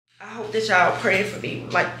hope that y'all praying for me,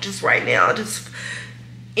 like just right now. Just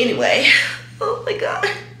anyway. Oh my God.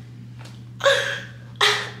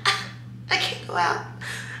 I can't go out.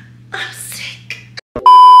 I'm sick.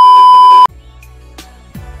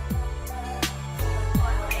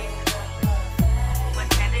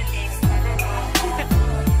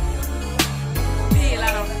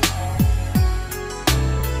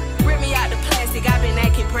 Rip me out the plastic, I've been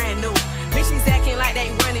acting brand new. Bitches acting like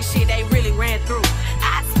they running shit they really ran through.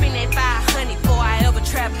 I'd spend that 500 before I ever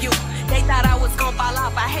trap you. They thought I was gonna fall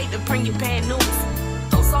off, I hate to bring you bad news.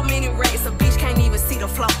 Throw so many racks, a bitch can't even see the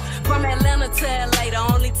flow. From Atlanta to LA, the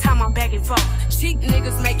only time I'm back and forth. Cheap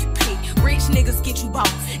niggas make you pee, rich niggas get you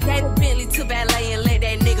bought. Gave a Bentley to ballet and let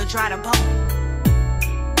that nigga dry the boat.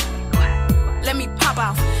 Let me pop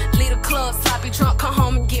off, leave the club sloppy drunk, come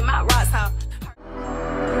home and get my rocks off.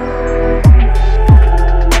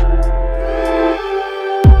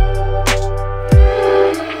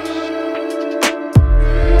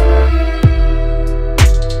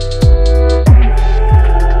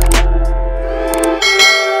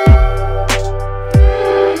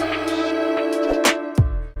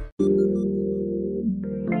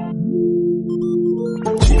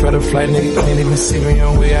 The flight nigga can't even see me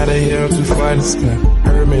on way out of here, I'm too far to sky.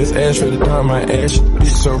 Hermes ash for the dark, my ash. Bitch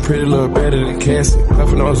so pretty, look better than Cassie.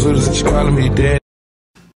 Puffin' on Zooters and she calling me dad.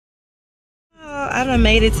 I done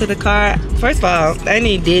made it to the car. First of all, I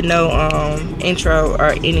did no intro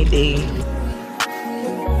or anything.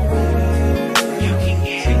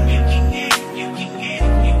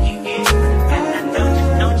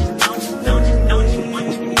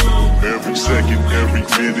 Every second, every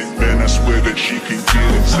minute, man, I swear that she can get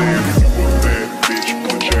it. Saying if you a bad bitch,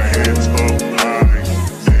 put your hands up high,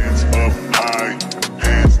 hands up high,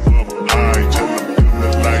 hands up high. Tell them dim the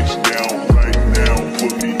lights down right now,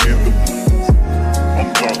 put me in the mood. I'm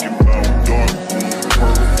talking about dark room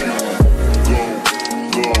perfume. Go,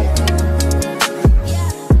 go.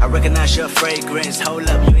 I recognize your fragrance, hold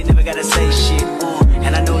up, you ain't never gotta say shit,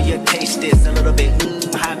 and I know your taste is a little bit,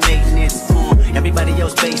 high maintenance, everybody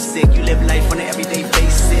else basic, you live life on an everyday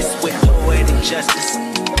basis, with poetic justice,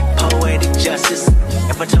 poetic justice.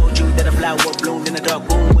 If I told you that a flower bloomed in a dark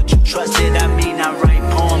room, would you trust it? I mean, I write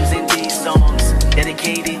poems in these songs,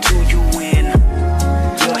 dedicated to you, and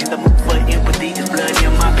you're in the mood for empathy, is blood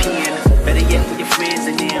in my pen, better yet for your friends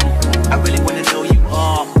and them. I really wanna know you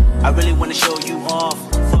all, I really wanna show you off.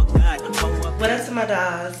 What up to my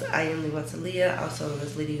dogs? I am LeWonta, also known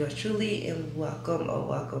as Lady Yours Truly, and welcome or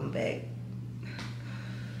welcome back.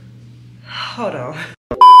 Hold on.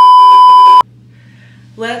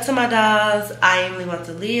 What up to my dogs? I am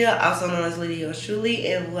LeWonta, also known as Lady Yours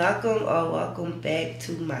Truly, and welcome or welcome back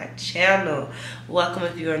to my channel. Welcome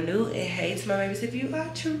if you are new, and hey to my babies if you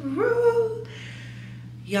are true.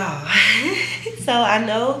 Y'all, so I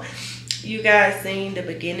know you guys seen the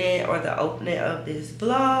beginning or the opening of this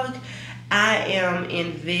vlog. I am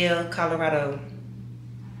in VAIL, Colorado,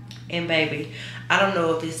 and baby, I don't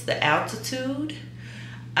know if it's the altitude.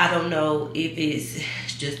 I don't know if it's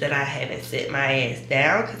just that I haven't set my ass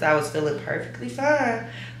down because I was feeling perfectly fine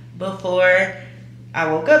before I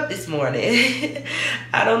woke up this morning.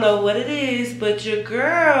 I don't know what it is, but your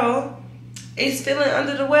girl is feeling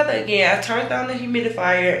under the weather again. I turned on the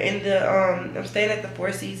humidifier in the, I'm staying at the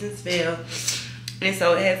Four Seasons VAIL, and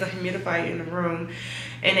so it has a humidifier in the room.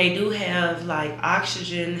 And they do have like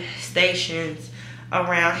oxygen stations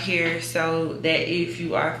around here so that if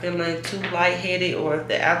you are feeling too lightheaded or if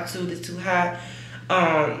the altitude is too high,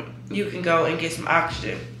 you can go and get some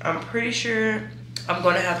oxygen. I'm pretty sure I'm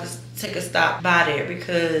gonna have to take a stop by there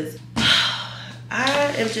because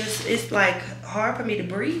I am just, it's like hard for me to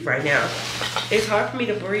breathe right now. It's hard for me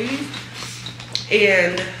to breathe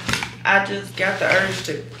and I just got the urge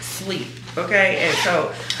to sleep. Okay, and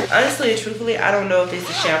so honestly and truthfully, I don't know if it's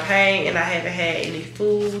the champagne and I haven't had any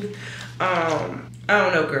food. I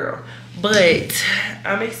don't know, girl, but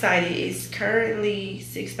I'm excited. It's currently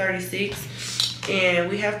 6:36 and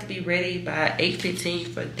we have to be ready by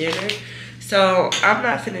 8:15 for dinner. So I'm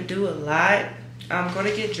not finna do a lot. I'm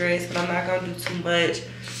gonna get dressed, but I'm not gonna do too much.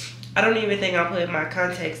 I don't even think I'm putting my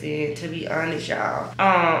contacts in, to be honest, y'all.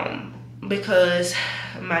 Because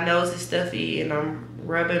my nose is stuffy and I'm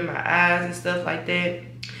rubbing my eyes and stuff like that.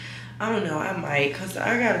 I don't know, I might, because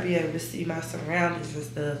I gotta be able to see my surroundings and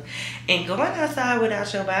stuff. And going outside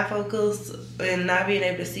without your bifocals and not being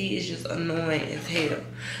able to see is just annoying as hell.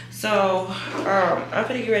 So I'm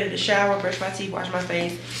gonna get ready to shower, brush my teeth, wash my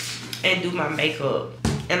face, and do my makeup.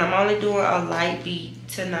 And I'm only doing a light beat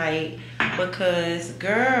tonight because,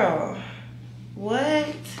 girl,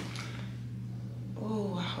 what?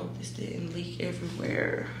 Oh, I hope this didn't leak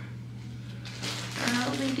everywhere.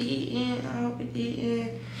 hope it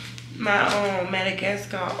didn't. My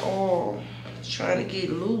Madagascar oil is trying to get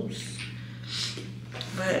loose.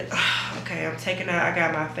 But okay, I'm taking out. I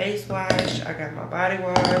got my face wash, I got my body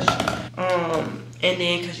wash. And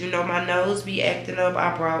then cause you know my nose be acting up,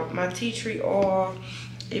 I brought my tea tree oil.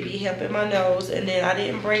 It be helping my nose. And then I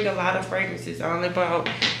didn't bring a lot of fragrances. I only brought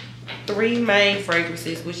 3 main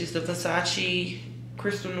fragrances, which is the Versace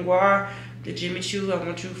Crystal Noir, the Jimmy Choo I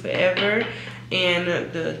Want You Forever, and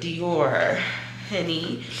the Dior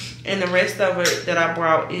Honey. And the rest of it that I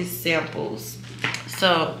brought is samples.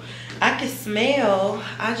 So I can smell,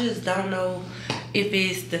 I just don't know if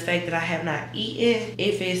it's the fact that I have not eaten,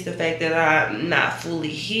 if it's the fact that I'm not fully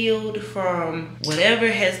healed from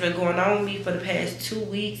whatever has been going on with me for the past 2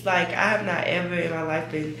 weeks. Like, I have not ever in my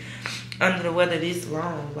life been under the weather this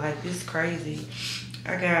long. Like, this is crazy.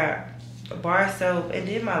 I got a bar soap, and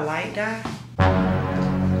then my light died.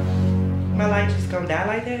 My light just gonna die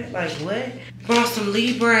like that? Like, what? Bought some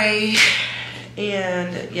Libre,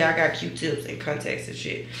 and yeah, I got Q-tips and contacts and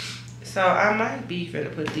shit. So I might be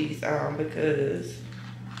finna put these on because,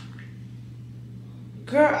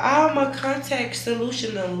 girl, all my contact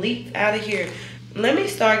solution done leaked out of here. Let me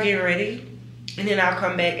start getting ready, and then I'll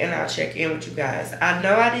come back and I'll check in with you guys. I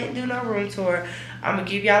know I didn't do no room tour. I'm gonna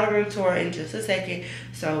give y'all a room tour in just a second,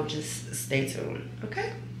 so just stay tuned,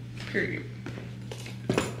 okay? Period.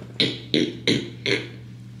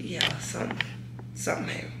 Yeah, something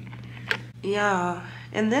happened. Yeah,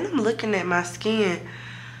 and then I'm looking at my skin.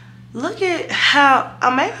 Look at how,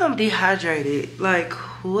 maybe I'm dehydrated. Like,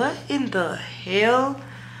 what in the hell?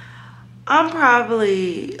 I'm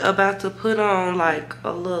probably about to put on like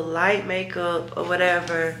a little light makeup or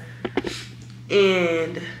whatever.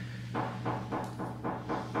 And,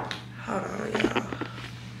 hold on, y'all.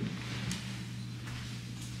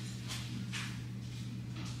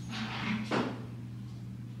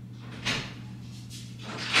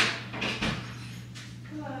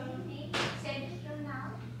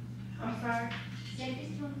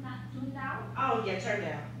 Oh, yeah, turn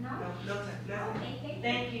down. No, okay,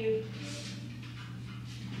 thank you.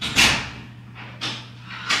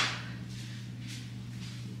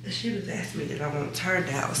 She was asking me that I want to turn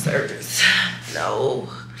down service. No,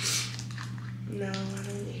 I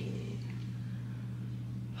don't need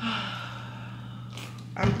it.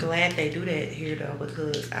 I'm glad they do that here though,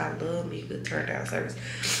 because I love me good turn down service.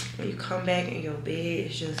 When you come back and your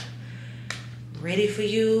bed is just ready for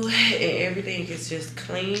you and everything is just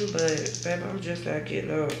clean, but baby, I'm just not getting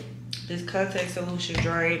up. This contact solution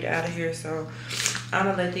drained out of here, so I'm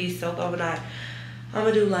gonna let these soak overnight. I'm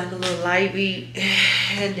gonna do like a little light beat,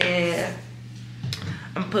 and then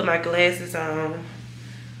I'm gonna put my glasses on,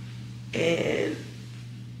 and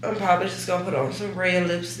I'm probably just gonna put on some red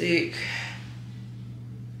lipstick.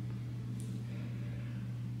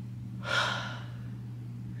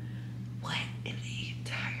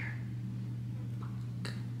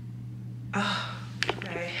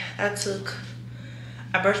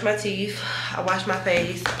 I brushed my teeth, I washed my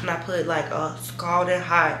face, and I put like a scalding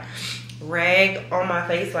hot rag on my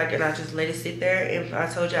face, like, and I just let it sit there. And I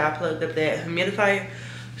told you I plugged up that humidifier,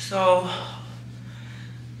 so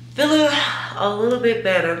feeling a little bit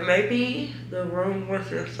better. Maybe the room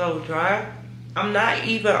wasn't so dry. I'm not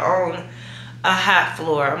even on a hot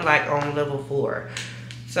floor. I'm like on level 4,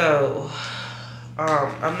 so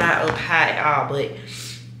I'm not up high at all. But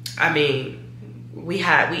I mean, we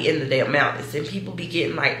in the damn mountains, and people be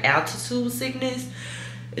getting like altitude sickness,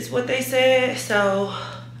 is what they said. So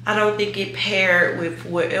I don't think it paired with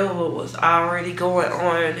whatever was already going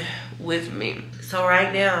on with me. So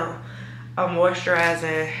right now I'm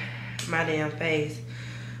moisturizing my damn face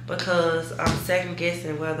because I'm second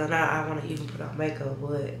guessing whether or not I want to even put on makeup.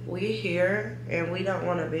 But we're here and we don't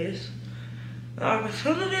want to miss the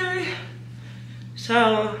opportunity.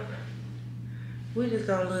 So we just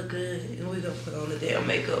gonna look good and we gonna put on the damn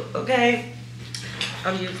makeup, okay?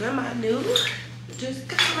 I'm using my new just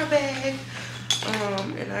camera bag.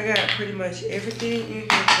 And I got pretty much everything in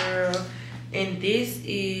here, girl. And this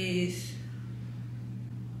is,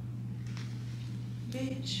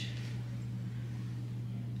 bitch.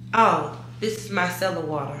 Oh, this is micellar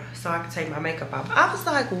water, so I can take my makeup off. I was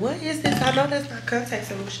like, what is this? I know that's not contact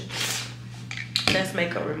solution. That's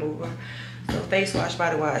makeup remover. So face wash,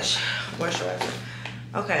 body wash, moisturizer.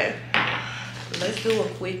 Okay, let's do a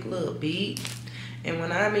quick little beat. And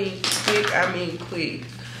when I mean quick, I mean quick.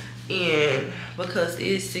 And because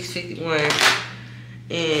it's 6:51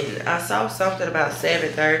 and I saw something about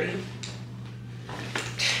 7:30.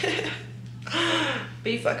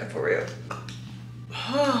 Be fucking for real.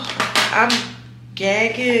 I'm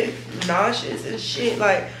gagging, nauseous and shit.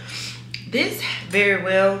 Like, this very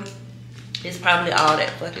well is probably all that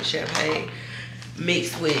fucking champagne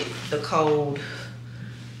mixed with the cold.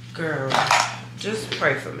 Girl, just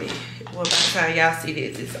pray for me. Well, by the time y'all see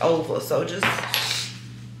this, it's over. So just,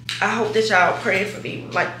 I hope that y'all praying for me,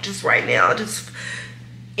 like just right now. Just,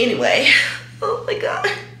 anyway. Oh my God.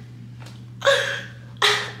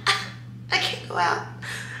 I can't go out.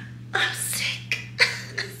 I'm sick.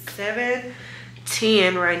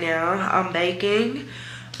 7:10 right now. I'm baking.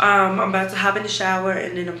 I'm about to hop in the shower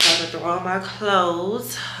and then I'm about to throw on my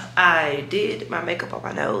clothes. I did my makeup on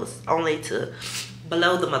my nose only to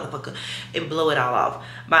blow the motherfucker and blow it all off.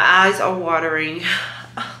 My eyes are watering.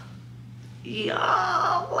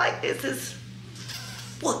 Y'all, like this is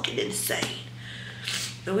fucking insane.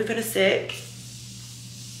 Then we're gonna set.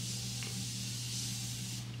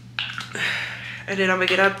 And then I'm gonna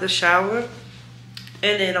get out the shower.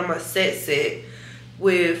 And then I'm gonna set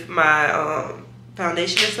with my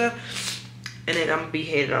foundation and stuff. And then I'm gonna be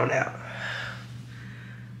heading on out.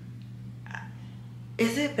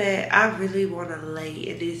 Is it bad? I really want to lay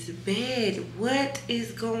in this bed. What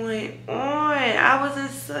is going on? I was in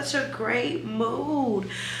such a great mood.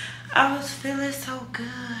 I was feeling so good.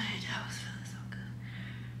 I was feeling so good.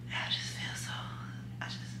 I just feel so...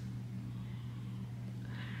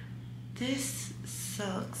 This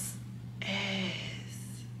sucks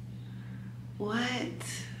ass. What?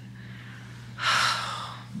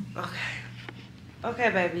 Okay. Okay,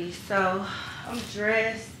 baby. So, I'm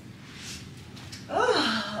dressed.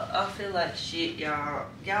 Oh, I feel like shit, y'all.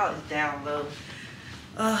 Y'all is down low.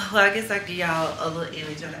 Well, I guess I give y'all a little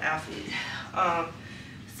image of the outfit.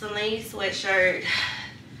 Celine sweatshirt,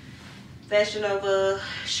 Fashion Nova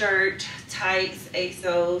shirt, tights,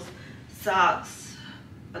 ASOS, socks,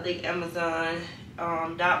 I think Amazon,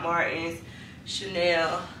 Doc Martens,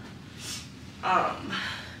 Chanel. Hold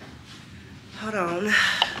on.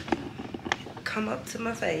 Come up to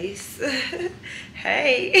my face.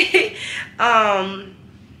 Hey.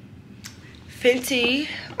 Fenty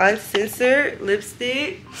uncensored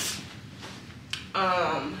lipstick.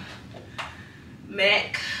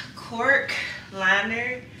 MAC cork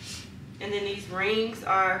liner. And then these rings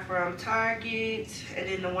are from Target. And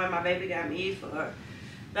then the one my baby got me for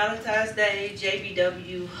Valentine's Day.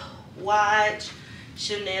 JBW watch.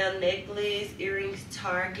 Chanel necklace. Earrings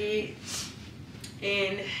Target.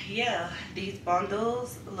 And yeah, these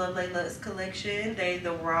bundles, Lovely Lux collection, they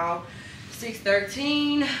the raw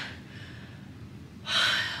 613.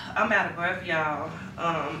 I'm out of breath, y'all.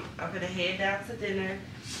 I'm gonna head down to dinner.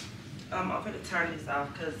 I'm gonna turn this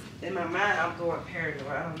off because in my mind I'm going paranoid.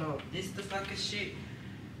 I don't know if this is the fucking shit.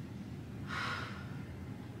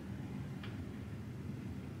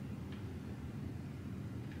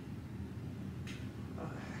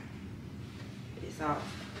 Okay, it's off.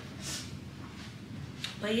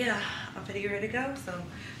 But yeah, I'm finna get ready to go, so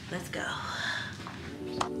let's go.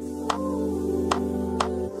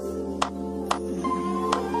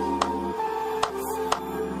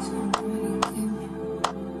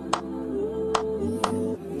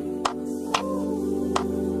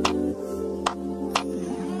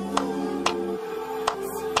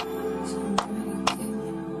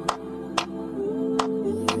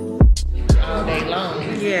 All day long.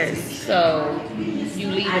 Yes. So you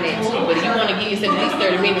leaving at 2, but if you want to give yourself at least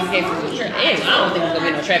 30 minutes in case there's traffic. I don't think there's gonna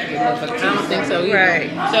be no traffic in motherfucker. I don't think so either. Right.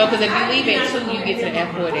 So because if you leave at 2, you get to the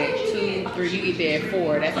airport at 2, 3, you get there at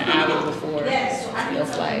 4. That's an hour before your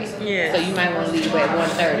flight. Yeah. So you might want to leave at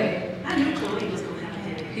 1:30.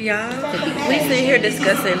 Y'all, we sit here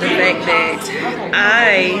discussing the fact that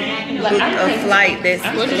I booked a flight that's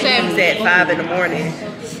leaves at 5 in the morning.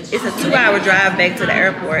 It's a 2-hour drive back to the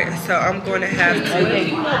airport, so I'm going to have to. Oh yeah,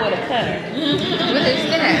 you know what a cutter. What is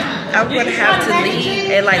that? I'm going to have to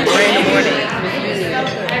leave at like 1 in the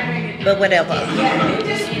morning. But whatever.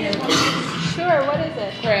 Sure. What is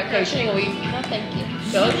it? Crab cake. She ain't gonna eat. No, thank you.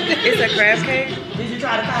 So It's a crab cake. Did you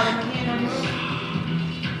try to call him again?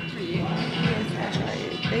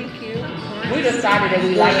 Thank you. we decided that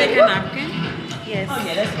we like it. Yes. Oh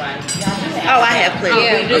yeah, that's right. Oh, I have plenty.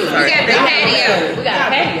 Yeah, we do. I'm sorry. We got the patio. We got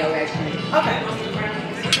a patio actually. Okay.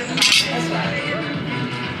 That's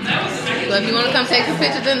right. So if you want to come take some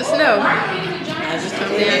pictures in the snow, just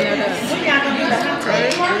come down there. What y'all gonna do about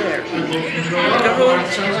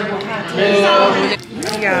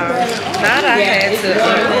Y'all, not I had to.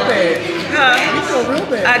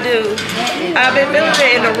 I do. I've been feeling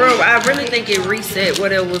it in the room. I really think it reset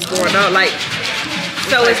whatever was going on. Like,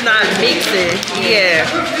 so it's not mixing. Yeah.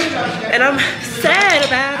 And I'm sad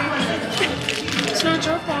about it. It's not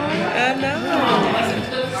your fault. I know.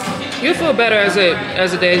 You'll feel better as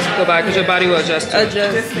the days go by because your body will adjust to it.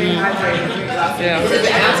 Adjusting. Yeah.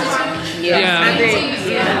 Yeah. I think,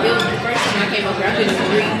 yeah. It was the first time I came up here, I couldn't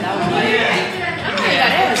breathe. I was like,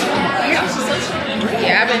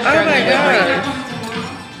 Yeah, I've been Oh my struggling.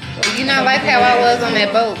 god. You not like how I was on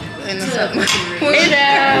that boat in the summer.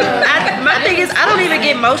 My thing is, I don't even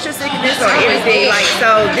get motion sickness or anything. Like,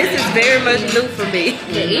 so this is very much new for me.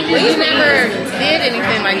 Well, you never did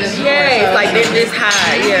anything like this before. Yeah, it's like this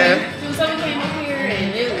high. Yeah. so we came up here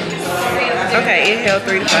and it was Okay, inhale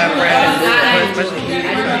 3 to 5 breaths.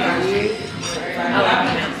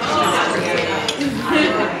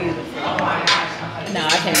 no,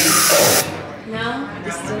 I can't. No?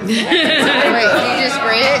 Wait, you just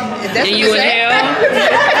read? Is that Did what you said? inhale?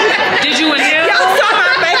 Did you inhale? Y'all saw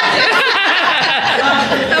my face.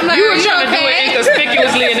 I'm like, You are were you trying to do it okay?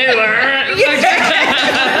 inconspicuously and it was like,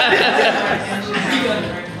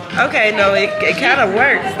 Okay, no, it kind of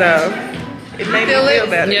works though. It made me Feel it? feel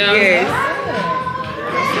better. Yeah. Yes.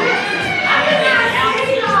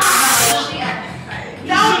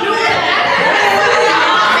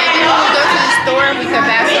 Maybe when we go to the store, we can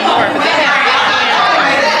buy some more. But they have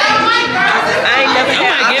big I ain't never I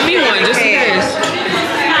had. might give me one just in case.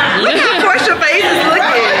 Look how Portia face is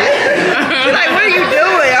looking. She's like, what are you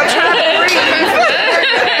doing? I'm trying to breathe.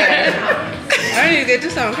 I need to get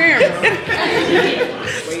this on camera.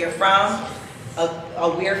 Where you're from, a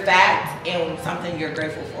weird fact, and something you're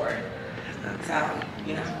grateful for. So,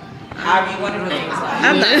 you know, however you want to do things.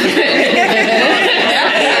 I'm not.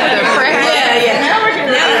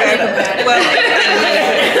 Well,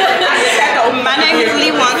 my name is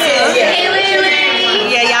LeWonta. Hey,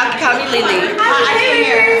 Lily. Yeah, y'all can call me Lily.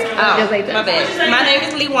 Oh, my bad. My name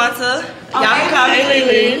is LeWonta. Y'all can call me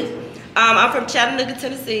Lily. I'm from Chattanooga,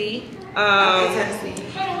 Tennessee.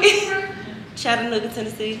 Chattanooga,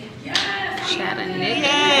 Tennessee. Chattanooga.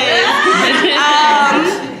 Yes.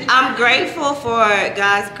 I'm grateful for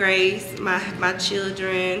God's grace, my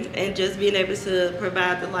children, and just being able to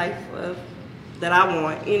provide the life that I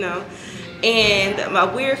want, you know. And my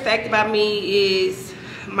weird fact about me is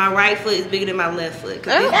my right foot is bigger than my left foot.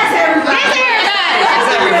 That's everybody.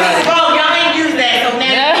 That's everybody. Oh, y'all ain't use that, so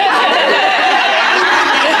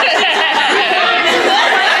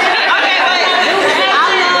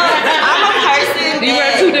I'm a person. Do you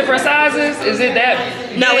wear 2 different sizes? Is it that?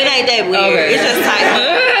 No, it ain't that weird. Okay. It's just tight.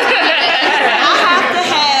 I have to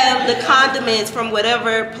have the condiments from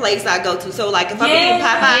whatever place I go to. So, like, if I'm eating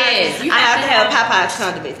Popeyes, I have to have Popeyes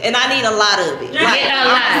condiments, and I need a lot of it. Like, a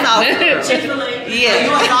I'm a sauce girl.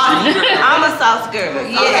 Yeah, I'm a sauce girl.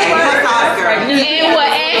 Yeah, And will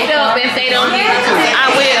act up if they don't give it to me.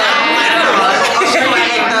 I will.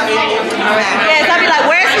 Yes, I'll be like,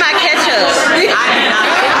 where's my ketchup?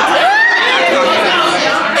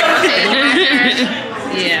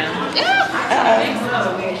 Yeah.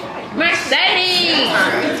 Mercedes.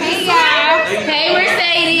 Hey, y'all. Hey,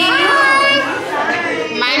 Mercedes. Hi.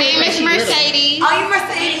 My name is Mercedes. Oh, you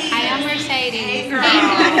Mercedes. I am Mercedes.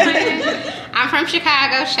 I'm from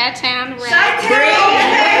Chicago, Chi-Town.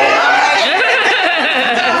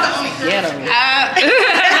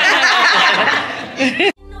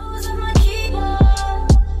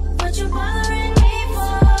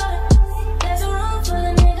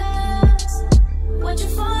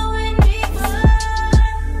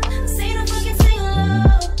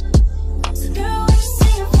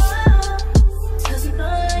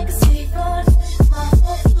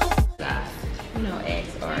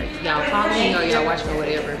 Y'all follow me or y'all watch me or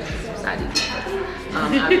whatever.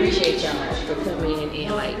 I appreciate y'all for coming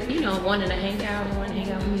and like, you know, wanting to hang out and wanting to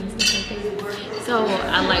hang out with me and stuff like that. So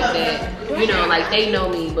I like that, you know, like they know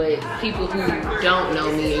me, but people who don't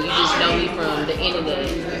know me and you just know me from the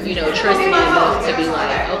internet, you know, trust me enough to be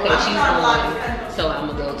like, okay, she's going, so I'm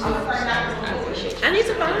gonna go too. I appreciate you. I need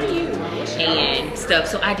to follow you and stuff.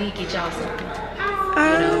 So I did get y'all something.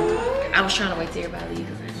 You know, I was trying to wait till everybody leaves.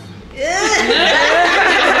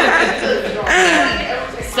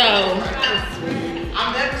 So,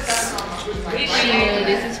 Sheena,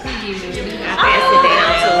 this is for you. I passed it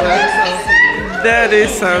down to her. That is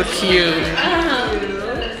so cute.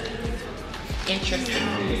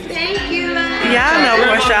 Interesting. Thank you. Y'all know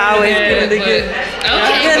Portia always doing the good.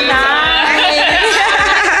 Okay. Good night.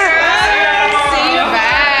 See you,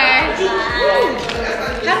 bye.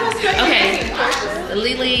 Okay.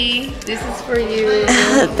 Lily, this is for you.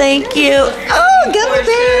 Thank you. Oh, gummy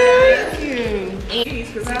bear.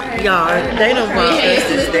 Y'all, they don't want us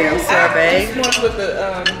this damn sorbet. One with the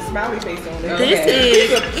smiley face on it. This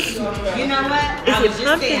is, You know what? is it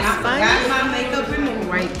pumpkin spice? Got my makeup removed.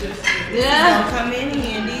 Right. This is gonna come in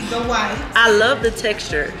handy. The white. I love the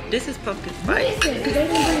texture. This is pumpkin spice.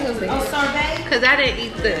 Oh, sorbet. Cause I didn't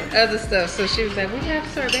eat the other stuff, so she was like, "We have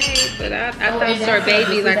sorbet," but I thought sorbet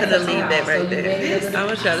be like I'm a gonna leave that right there. I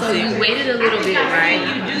want y'all to So see. you waited a little bit, right?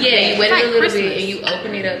 Yeah, you waited a little bit and you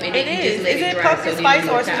open it up and then you just let Is it it dry. pumpkin So spice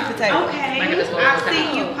then or you sweet look potato? out. Okay. Like a disposable I've seen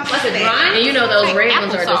towel. you Was it dry? And you know those red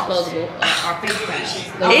ones are Applesauce. disposable. Are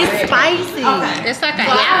It's spicy. It's like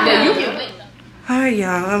a apple. Alright,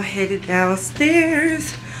 y'all, I'm headed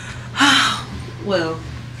downstairs. Well,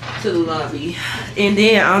 to the lobby. And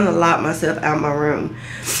then I'm gonna lock myself out my room.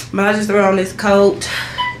 But I just throw on this coat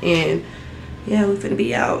and yeah, we finna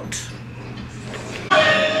be out.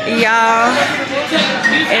 Y'all,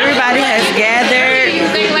 everybody has gathered. You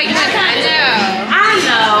think like that? I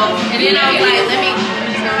know. And then I was like, let me.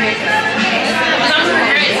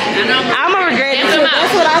 I'm gonna regret it too.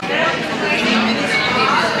 That's what I.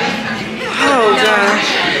 Oh gosh,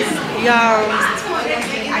 y'all.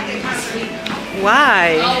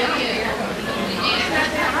 Why?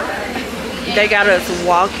 They got us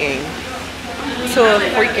walking to a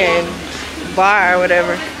freaking bar or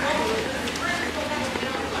whatever.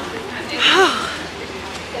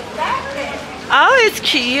 Oh, it's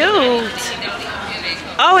cute.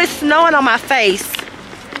 Oh, it's snowing on my face.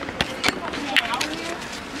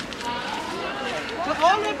 But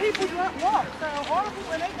all the people don't walk, so all the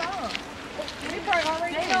people, they gone. They probably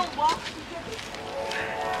already they don't walk.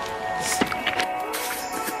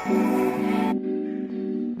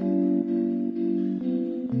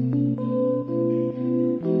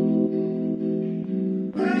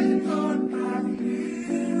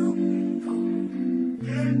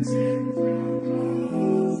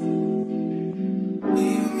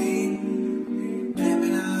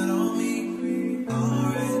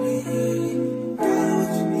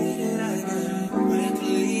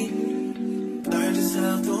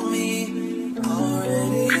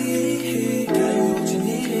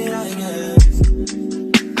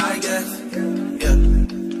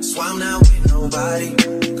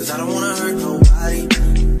 Cause I don't wanna hurt nobody.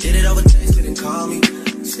 Did it over text, didn't call me.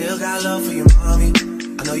 Still got love for your mommy.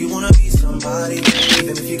 I know you wanna be somebody,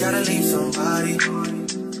 even if you gotta leave somebody.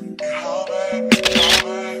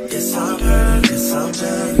 Yes, I'm hurt, yes, I'm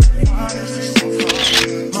dead.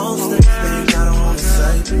 Most of the things I don't wanna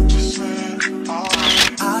say.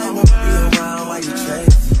 I won't be around while you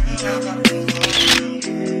chase.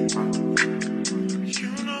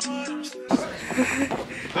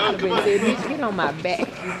 Get on my back,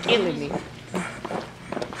 killing me.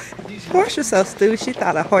 Horse was so stupid. She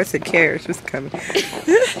thought a horse and carriage was coming.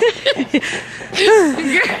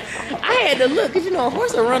 I had to look, cause you know a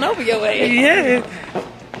horse will run over your ass. Yeah.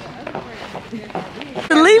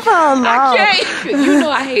 Leave her alone. I can't. You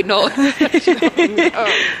know I hate noise.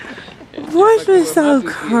 Horse was so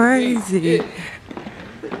crazy.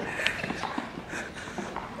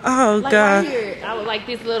 Oh Like God. right here, I was like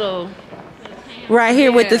this little. Right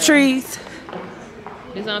here with the Yeah. trees.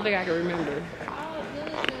 This I don't think I can remember.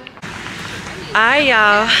 Alright,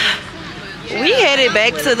 y'all. We headed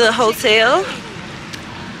back to the hotel.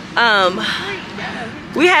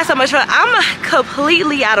 We had so much fun. I'm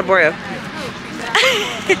completely out of breath.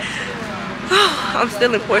 I'm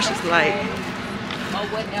still in Portia's light. Or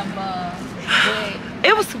whatever.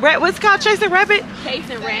 It was what's it called, Chasing Rabbit?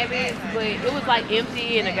 Chasing rabbits, but it was like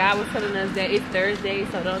empty, and the guy was telling us that it's Thursday,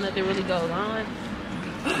 so don't nothing really goes on.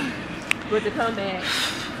 But to come back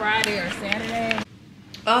Friday or Saturday.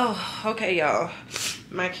 Oh, okay, y'all.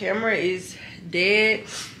 My camera is dead,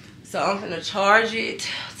 so I'm gonna charge it.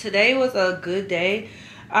 Today was a good day.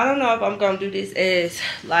 I don't know if I'm gonna do this as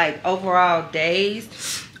like overall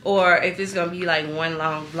days or if it's gonna be like one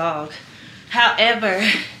long vlog. However,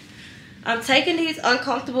 I'm taking these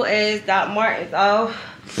uncomfortable ass Doc Martens off.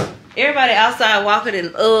 Everybody outside walking in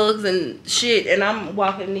Uggs and shit, and I'm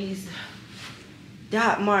walking these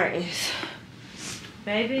Doc Martens.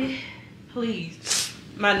 Baby, please.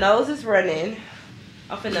 My nose is running.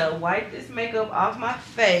 I'm finna wipe this makeup off my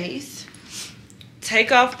face.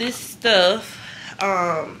 Take off this stuff.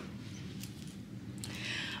 I'm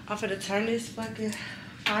finna turn this fucking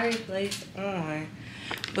fireplace on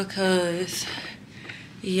because,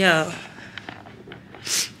 yeah,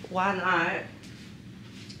 why not?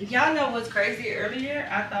 Y'all know what's crazy? Earlier,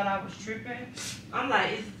 I thought I was tripping. I'm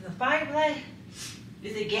like, is it the fireplace?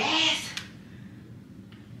 Is it gas?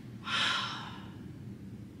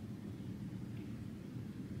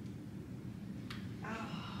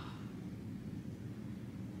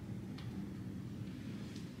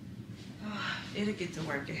 It'll get to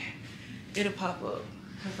working. It'll pop up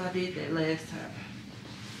because I did that last time.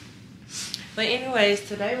 But anyways,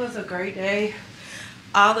 today was a great day.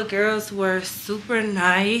 all the girls were super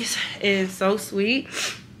nice and so sweet,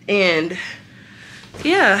 and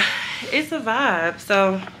yeah, it's a vibe.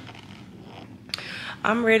 So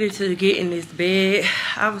I'm ready to get in this bed.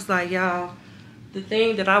 I was like, y'all, the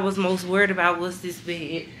thing that I was most worried about was this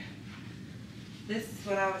bed. This is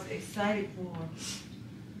what I was excited for.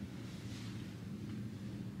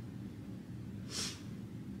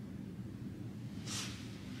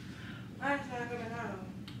 Why is it not coming out?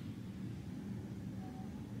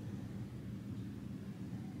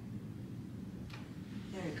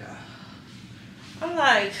 There you go. I'm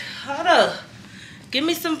like, hold up. Give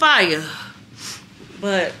me some fire.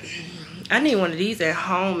 But I need one of these at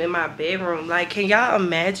home in my bedroom. Like, can y'all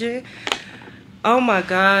imagine? Oh my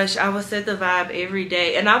gosh, I would set the vibe every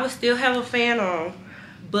day. And I would still have a fan on.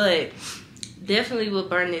 But definitely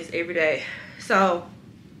would burn this every day. So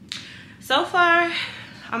far,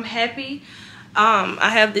 I'm happy. I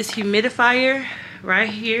have this humidifier right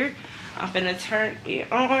here. I'm finna turn it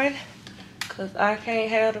on because I can't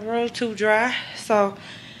have the room too dry. So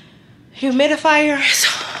humidifier is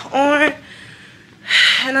on,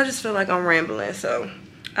 and I just feel like I'm rambling. So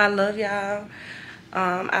I love y'all.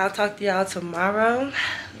 I'll talk to y'all tomorrow.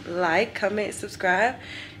 Like, comment, subscribe,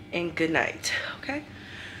 and good night. Okay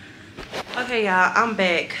y'all, I'm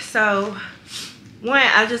back. So one,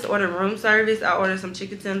 I just ordered room service. I ordered some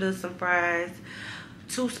chicken tenders, some fries,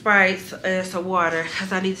 2 Sprites, and some water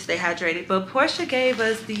because I need to stay hydrated. But Portia gave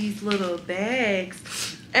us these little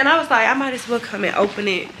bags, and I was like, I might as well come and open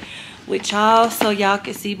it with y'all so y'all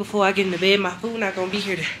can see before I get into bed. My food not gonna be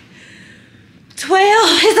here to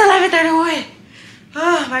 12. It's 11:31.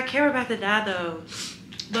 Oh, my camera about to die though.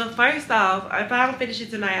 But first off, if I don't finish it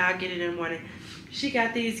tonight, I'll get it in the morning. She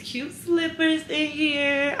got these cute slippers in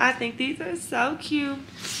here. I think these are so cute.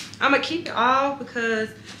 I'm gonna keep it all because,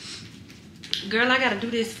 girl, I gotta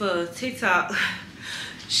do this for TikTok.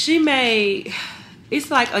 She made,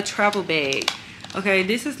 it's like a travel bag. Okay,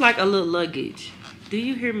 this is like a little luggage. Do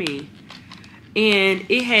you hear me? And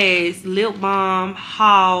it has lip balm,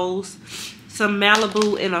 Halls, some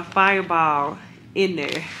Malibu, and a Fireball in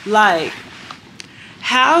there. Like,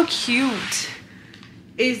 how cute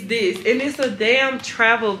is this? And it's a damn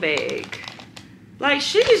travel bag. Like,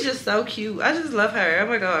 she is just so cute. I just love her. Oh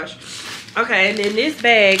my gosh. Okay, and then this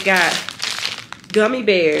bag got gummy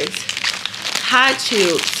bears, hot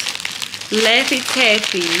chips, Laffy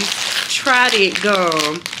Taffies, Trident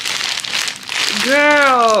gum.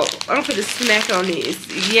 Girl, I'm gonna snack on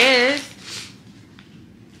this. Yes.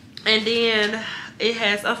 And then it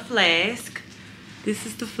has a flask. This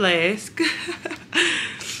is the flask.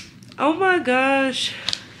 Oh my gosh.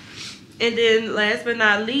 And then last but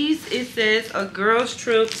not least, it says a girls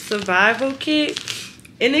trip survival kit.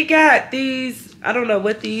 And it got these, I don't know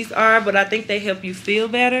what these are, but I think they help you feel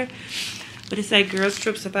better. But it's a girls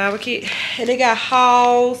trip survival kit. And it got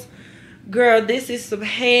Halls. Girl, this is some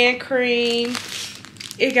hand cream.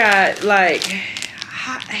 It got like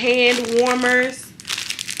hand warmers,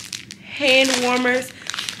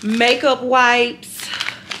 makeup wipes.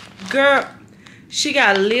 Girl, she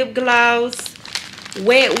got lip gloss,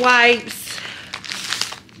 wet wipes.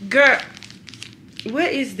 Girl,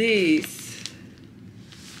 what is this?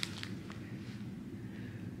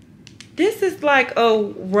 This is like a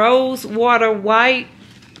rose water wipe.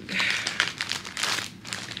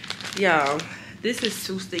 Y'all, this is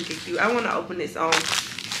too stinking cute. I want to open this on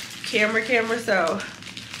camera, so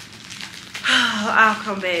I'll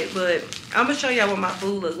come back. But I'm gonna show y'all what my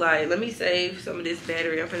food looks like. Let me save some of this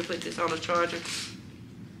battery. I'm gonna put this on the charger.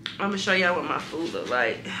 I'm gonna show y'all what my food look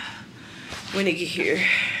like when it get here.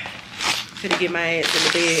 I'm gonna get my ass in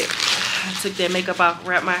the bed. I took that makeup off,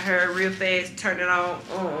 wrapped my hair real fast, turned it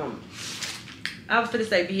on. I was gonna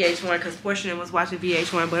say VH1 because Portia was watching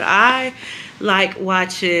VH1, but I like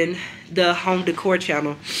watching the home decor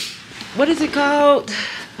channel. What is it called?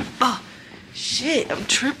 Oh shit, I'm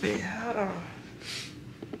tripping. Hold on.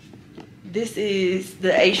 This is the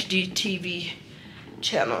HGTV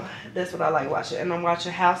channel. That's what I like watching. And I'm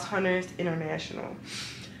watching House Hunters International.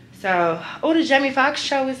 So, oh, the Jamie Foxx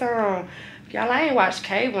show is on. Y'all, I ain't watched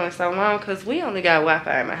cable in so long because we only got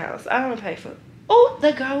Wi-Fi in my house. I don't pay for, oh,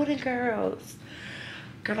 the Golden Girls.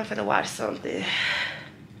 Girl, I'm finna watch something.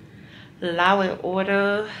 Law and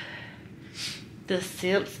Order. The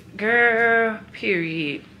Simps. Girl,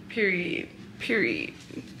 period.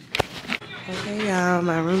 Okay, y'all,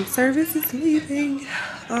 my room service is leaving.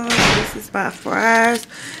 This is my fries,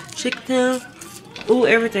 chicken. Ooh,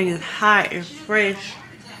 everything is hot and fresh.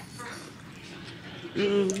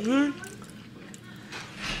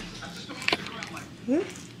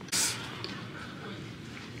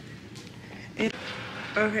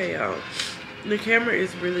 Okay, y'all. The camera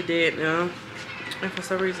is really dead now, and for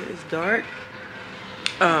some reason it's dark.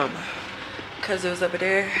 Cause it was over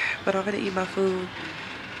there. But I'm gonna eat my food,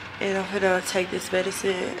 and I'm gonna take this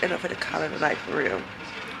medicine, and I'm gonna call it a night for real.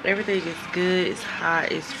 Everything is good. It's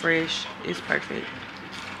hot. It's fresh. It's perfect.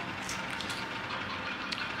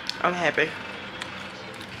 I'm happy.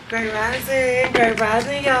 Great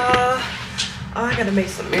rising, y'all. Oh, I gotta make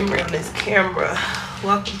some memory on this camera.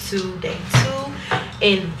 Welcome to day 2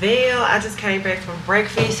 in VAIL. I just came back from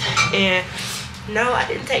breakfast, and no, I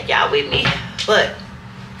didn't take y'all with me, but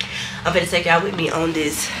I'm gonna take y'all with me on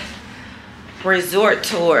this resort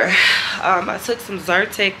tour. I took some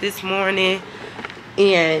Zyrtec this morning,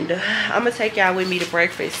 and I'm gonna take y'all with me to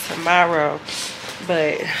breakfast tomorrow,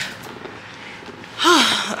 but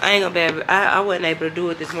I ain't gonna be able, I wasn't able to do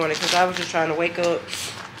it this morning because I was just trying to wake up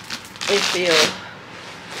and feel,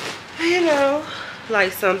 you know,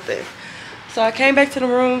 like something. So I came back to the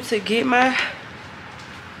room to get my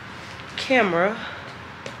camera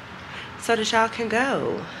so that y'all can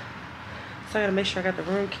go. So I gotta make sure I got the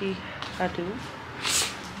room key. I do.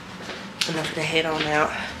 And I'm gonna head on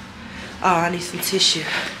out. Oh, I need some tissue.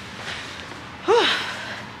 Whew.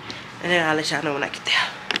 And then I'll let y'all know when I get there.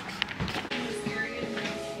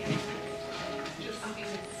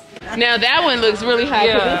 Now that one looks really hot.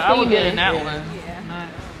 Yeah, I would get in that one.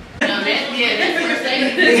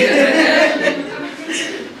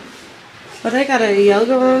 Oh, they got a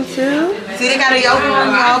yoga room too? See, they got a yoga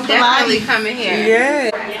room, y'all. Definitely coming here. Yeah.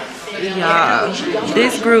 Y'all,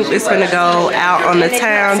 this group is gonna go out on the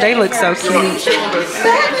town. They look so cute.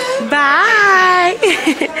 Bye.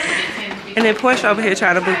 And then Portia over here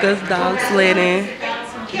trying to book us dog sledding.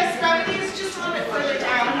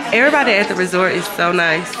 Everybody at the resort is so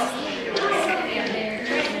nice.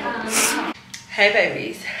 Hey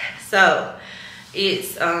babies. So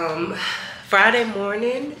it's Friday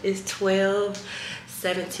morning. It's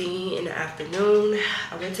 12:17 in the afternoon.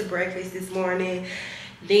 I went to breakfast this morning.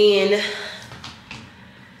 Then,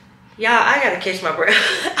 y'all, I gotta catch my breath.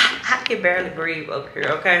 I can barely breathe up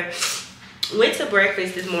here, okay? Went to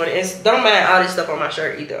breakfast this morning. And don't mind all this stuff on my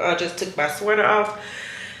shirt either. I just took my sweater off.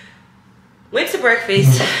 Went to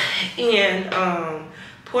breakfast, and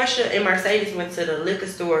Portia and Mercedes went to the liquor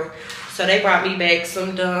store. So they brought me back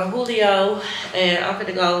some Don Julio, and I'm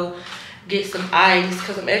gonna go get some ice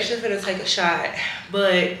because I'm actually gonna take a shot.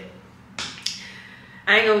 But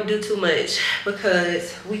I ain't gonna do too much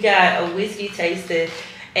because we got a whiskey tasting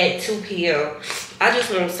at 2 p.m. I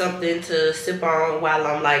just want something to sip on while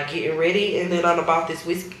I'm like getting ready, and then I'm about this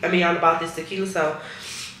whiskey. I mean, I'm about this tequila. So,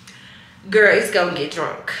 girl, it's gonna get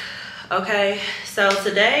drunk. Okay, so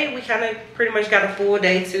today we kind of pretty much got a full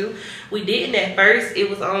day too. We didn't at first. It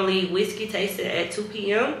was only whiskey tasting at 2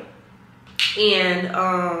 p.m. And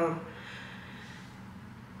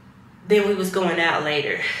then we was going out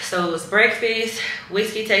later. So it was breakfast,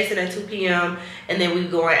 whiskey tasting at 2 p.m. and then we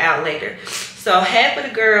going out later. So half of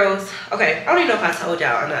the girls, okay, I don't even know if I told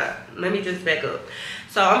y'all or not. Let me just back up.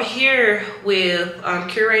 So I'm here with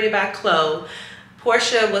Curated by Chloe.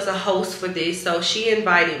 Portia was a host for this, so she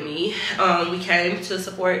invited me. We came to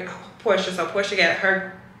support Portia, so Portia got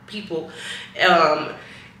her people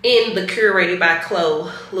in the Curated by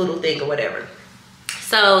Chloe little thing or whatever.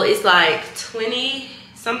 So it's like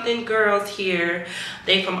 20-something girls here.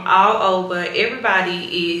 They from all over.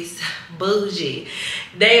 Everybody is bougie.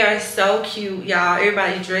 They are so cute, y'all.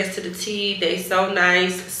 Everybody dressed to the T. They so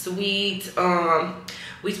nice, sweet.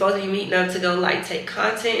 We supposed to be meeting them to go like take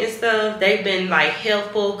content and stuff. They've been like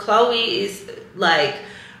helpful. Chloe is like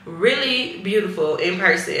really beautiful in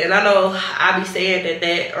person, and I know I be saying that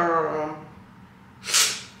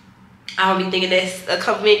I don't be thinking that's a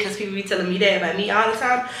compliment because people be telling me that about me all the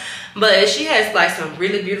time. But she has like some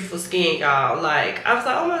really beautiful skin, y'all. Like I was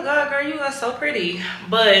like, oh my god, girl, you are so pretty.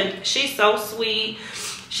 But she's so sweet.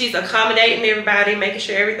 She's accommodating everybody, making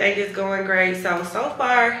sure everything is going great. So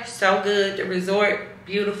far, so good. The resort,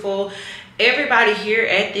 beautiful. Everybody here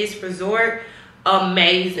at this resort,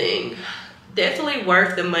 amazing. Definitely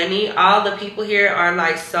worth the money. All the people here are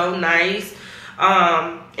like so nice.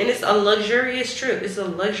 And it's a luxurious trip. It's a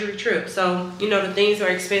luxury trip. So, you know, the things are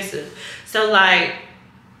expensive. So like,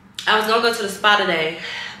 I was gonna go to the spa today,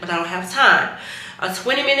 but I don't have time. A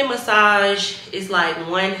 20-minute massage is like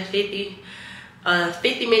 $150. A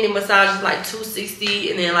 50-minute massage is like $260,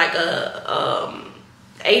 and then like a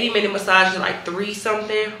 80-minute massage is like $3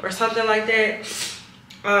 something or something like that.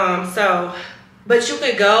 So, but you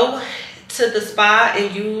could go to the spa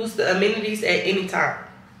and use the amenities at any time.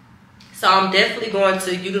 So I'm definitely going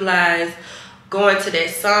to utilize going to that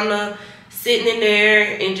sauna, sitting in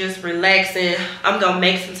there and just relaxing. I'm gonna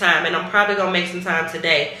make some time, and I'm probably gonna make some time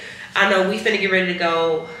today. I know we finna get ready to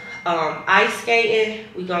go ice skating.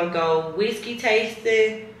 We gonna go whiskey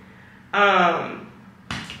tasting, and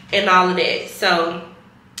all of that. So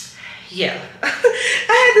yeah, I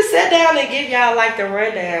had to sit down and give y'all like the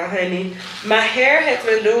rundown, honey. My hair has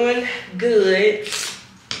been doing good.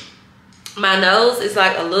 My nose is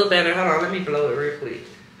like a little better. Hold on, let me blow it real quick,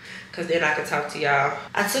 cause then I can talk to y'all.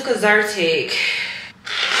 I took a Zyrtec.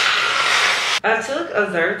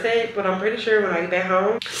 But I'm pretty sure when I get back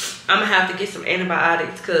home, I'm gonna have to get some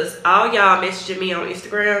antibiotics, cause all y'all messaging me on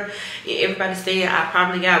Instagram and everybody saying I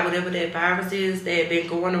probably got whatever that virus is that been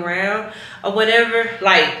going around or whatever.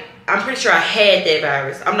 Like, I'm pretty sure I had that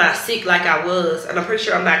virus. I'm not sick like I was, and I'm pretty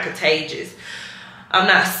sure I'm not contagious. I'm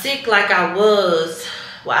not sick like I was.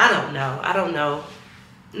 Well, I don't know.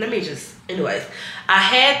 Let me just, anyways, I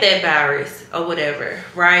had that virus or whatever,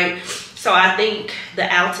 right? So I think the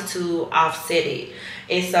altitude offset it.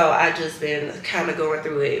 And so I just been kind of going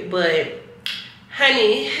through it. But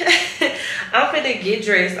honey, I'm finna get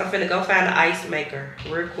dressed. I'm finna go find an ice maker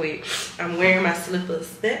real quick. I'm wearing my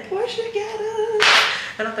slippers that Portia got us.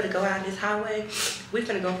 And I'm finna go out this highway. We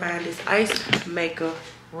finna go find this ice maker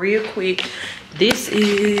real quick. This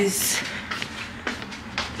is,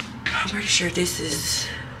 I'm pretty sure this is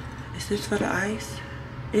this for the ice?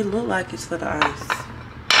 It look like it's for the ice.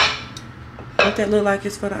 Don't that look like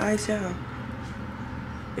it's for the ice, y'all?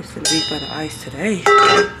 It's gonna be for the ice today.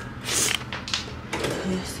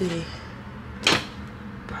 Let's see.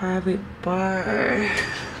 Private bar.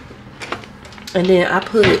 And then I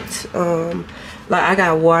put, like I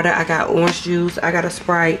got water, I got orange juice, I got a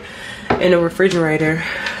Sprite in the refrigerator.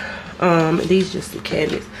 These just some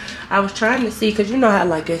cabinets. I was trying to see, cause you know how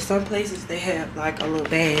like at some places they have like a little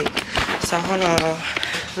bag. So hold on,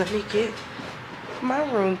 let me get my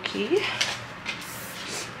room key.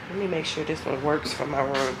 Let me make sure this one works for my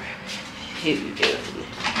room. Here you go.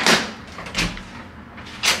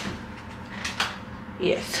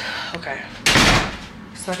 Yes, okay.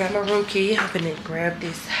 So I got my room key. I'm gonna grab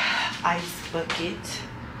this ice bucket.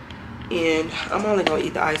 And I'm only gonna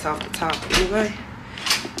eat the ice off the top anyway.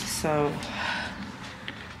 So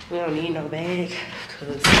we don't need no bag,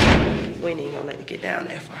 cause we ain't even gonna let it get down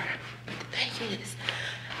that far. But the thing is,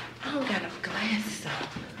 I don't got no glasses on.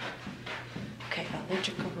 Okay,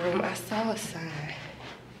 electrical room. I saw a sign.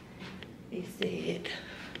 It said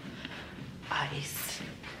ice.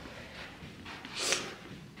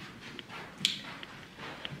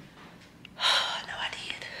 No, I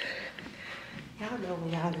did. Y'all know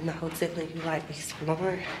when y'all in the hotel and you like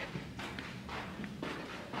exploring.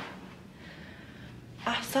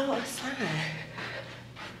 I saw a sign.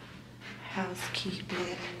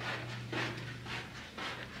 Housekeeping.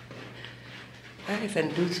 I ain't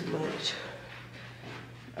finna do too much.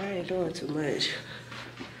 I ain't doing too much.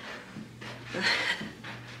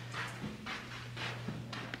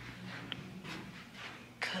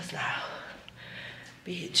 Cause now,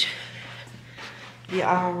 bitch, you're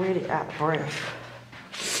already out of breath.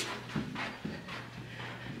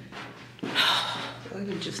 Let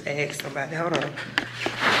me just ask somebody, hold on.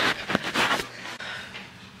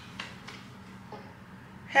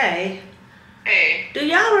 Hey. Hey. Do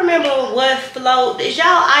y'all remember what float? Is y'all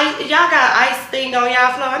got ice thing on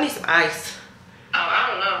y'all floor? I need some ice. Oh, I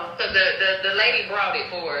don't know. Cause the lady brought it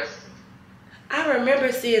for us. I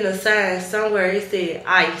remember seeing a sign somewhere. It said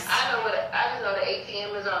ice. I just know the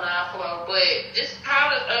ATM is on our floor, but just call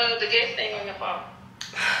the guest thing on your phone.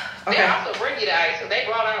 Okay. They also bring you the ice, so they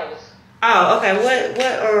brought ours. Oh, okay. What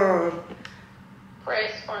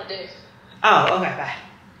Press front desk. Oh, okay, bye.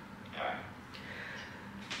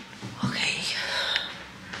 Okay.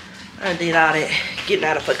 I did all that getting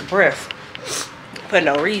out of fucking breath for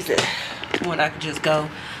no reason when I could just go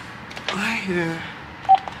right here.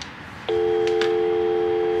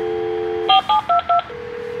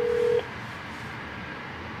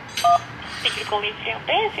 Thank you for calling front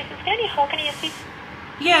desk. This is Penny. How can I assist?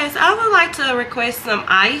 Yes, I would like to request some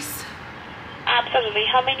ice. Absolutely.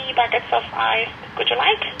 How many buckets of ice would you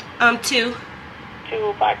like? 2.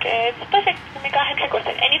 2 buckets. Perfect. Let me go ahead and request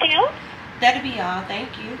it. Anything else? That'll be all.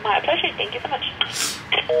 Thank you. My pleasure. Thank you so much.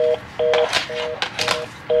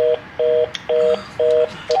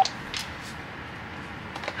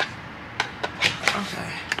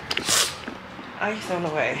 Okay. Ice on the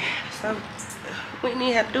way. So we didn't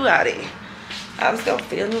even have to do all that. I was gonna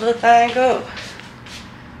fill the little thing up.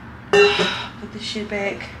 Put this shit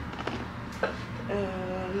back.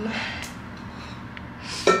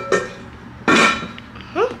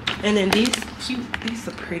 And then these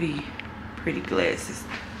are pretty glasses.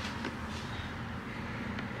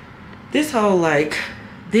 This whole like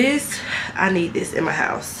this, I need this in my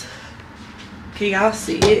house. Can y'all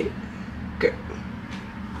see it?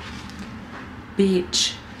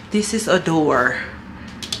 Bitch, this is a door.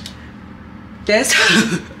 That's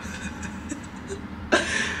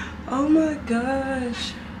oh my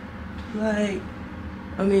gosh. Like,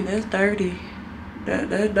 I mean, that's dirty.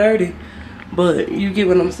 That's dirty. But you get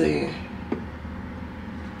what I'm saying.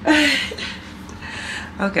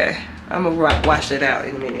 Okay, I'm gonna wash it out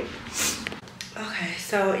in a minute. Okay,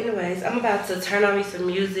 so anyways, I'm about to turn on me some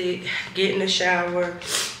music, get in the shower.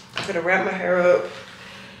 I'm gonna wrap my hair up,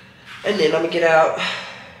 and then I'm gonna get out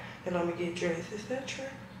and I'm gonna get dressed. Is that Trey?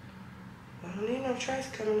 I don't need no Trace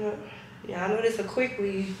coming up. Yeah, I know this a quick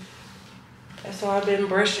weed. That's why I've been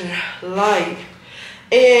brushing light.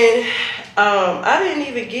 And I didn't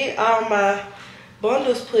even get all my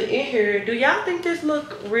bundles put in here. Do y'all think this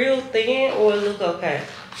look real thin or look okay?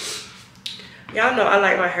 Y'all know I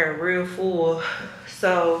like my hair real full.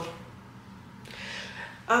 So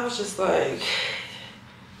I was just like,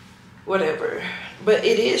 whatever. But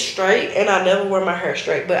it is straight, and I never wear my hair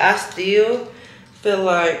straight. But I still feel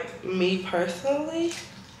like, me personally,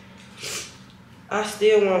 I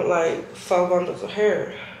still want like 4 bundles of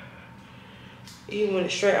hair. Even when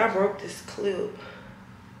it's straight. I broke this clip.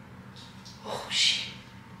 Oh shit.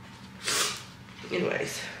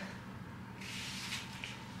 Anyways,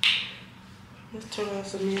 let's turn on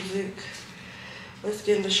some music. Let's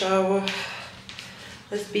get in the shower.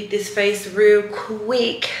 Let's beat this face real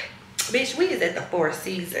quick. Bitch, we is at the Four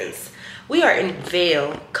Seasons. We are in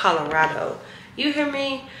VAIL, Colorado. You hear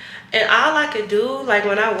me? And all I could do, like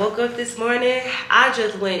when I woke up this morning, I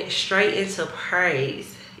just went straight into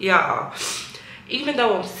praise, y'all. Even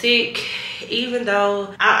though I'm sick, even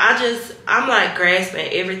though I'm like grasping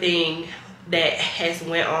everything that has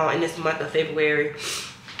went on in this month of February.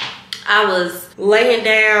 I was laying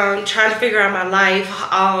down trying to figure out my life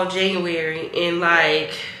all January, and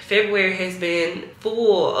like February has been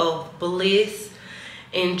full of bliss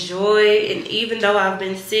and joy. And even though I've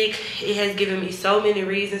been sick, it has given me so many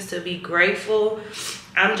reasons to be grateful.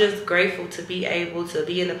 I'm just grateful to be able to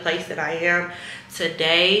be in the place that I am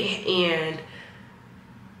today. And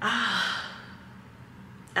I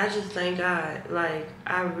just thank God. Like,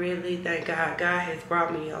 I really thank God. God has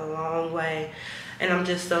brought me a long way, and I'm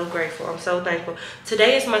just so grateful. I'm so thankful.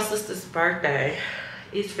 Today is my sister's birthday.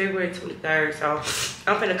 It's February 23rd, so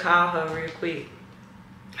I'm gonna call her real quick.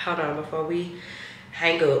 Hold on, before we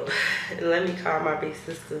hang up, let me call my big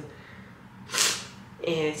sister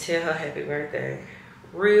and tell her happy birthday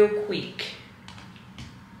real quick.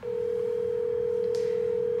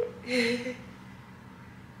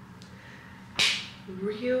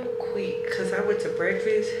 Real quick, because I went to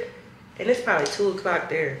breakfast and it's probably 2 o'clock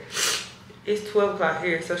there. It's 12 o'clock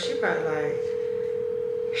here, so she probably like,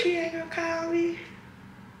 she ain't gonna call me.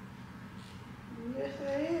 Yes,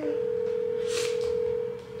 I am.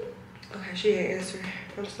 Okay, she ain't answering.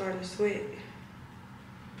 I'm starting to sweat.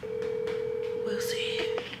 We'll see.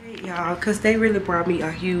 Y'all, because they really brought me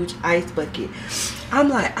a huge ice bucket. I'm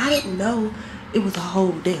like, I didn't know it was a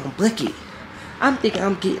whole damn bucket. I'm thinking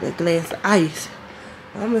I'm getting a glass of ice.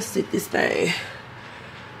 I'm gonna sit this thing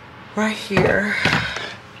right here.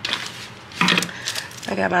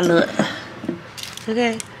 I got my look.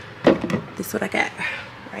 Okay, this is what I got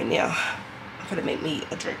right now. I'm gonna make me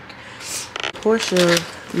a drink. Portia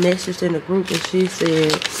messaged in the group and she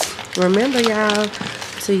said, remember y'all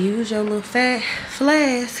to use your little fat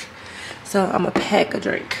flask. So I'm gonna pack a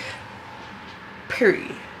drink.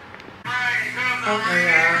 Period. Okay,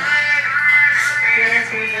 y'all.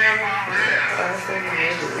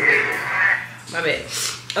 My bad.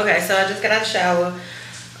 Okay, so I just got out of the shower.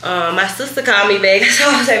 My sister called me back, so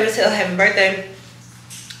I was able to tell her happy birthday.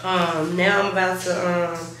 Now I'm about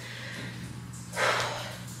to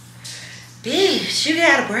bitch, you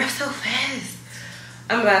got a breath so fast.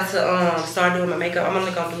 I'm about to start doing my makeup. I'm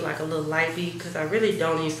only gonna do like a little light beat because I really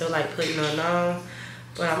don't even feel like putting none on.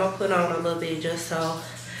 But I'm gonna put on a little bit just so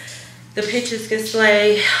the pictures can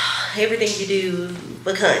slay. Everything you do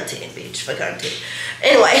for content, bitch, for content.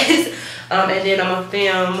 Anyways, and then I'm gonna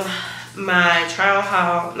film my trial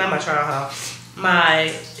haul, not my trial haul,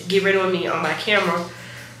 my get ready with me on my camera.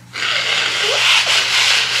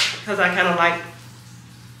 Because I kind of like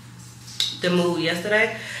the mood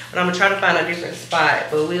yesterday. But I'm gonna try to find a different spot,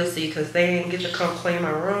 but we'll see, because they didn't get to come clean my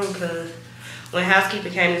room. Because when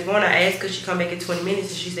housekeeping came this morning, I asked could she come back in 20 minutes,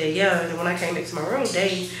 and she said yeah. And when I came back to my room,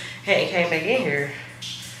 they hadn't came back in here.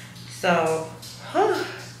 So,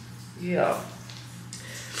 yeah.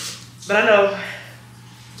 But I know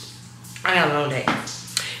I got a long day.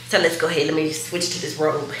 So let's go ahead. Let me switch to this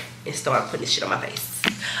robe and start putting this shit on my face.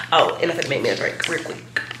 Oh, and I'm gonna make me a drink real quick.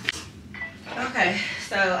 Okay,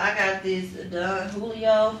 so I got this Don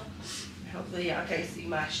Julio Hopefully y'all can't see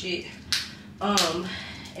my shit. And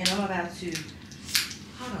I'm about to,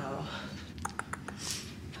 hold on.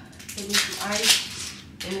 Put me some ice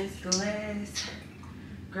in this glass.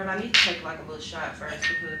 Girl, I need to take like a little shot first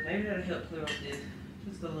because maybe that'll help clear up this.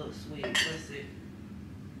 Just a little sweet. Let's see.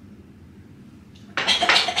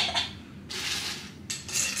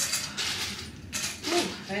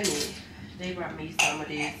 Ooh, they brought me some of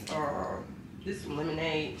this. This is some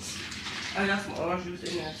lemonade. I got some orange juice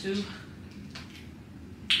in there too.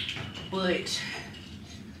 But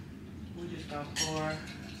we're just gonna pour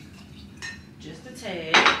just a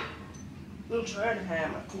tad. I'm trying to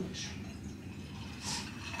have my cooch.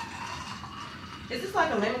 Is this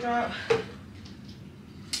like a lemon drop?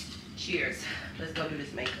 Cheers. Let's go do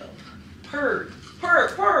this makeup. Purr.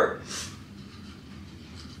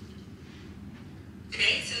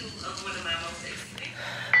 Day 2 of one of my most sexy.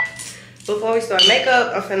 Before we start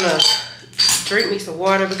makeup, I'm finna drink me some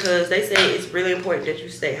water because they say it's really important that you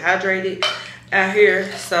stay hydrated out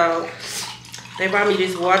here. So they brought me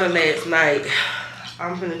this water last night.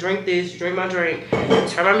 I'm finna drink this, drink my drink,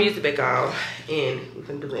 turn my music back on, and we're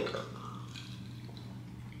finna do makeup.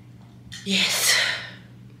 Yes.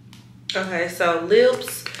 Okay, so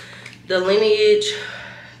lips, the Lineage.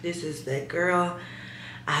 This is that girl.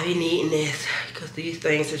 I've been eating this because these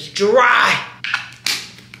things is dry.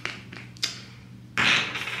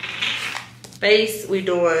 Face, we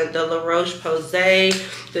doing the La Roche-Posay,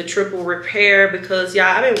 the triple repair, because y'all,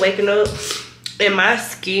 I've been waking up and my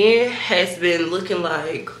skin has been looking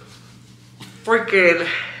like freaking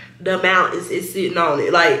the mountains is sitting on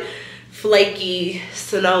it, like flaky,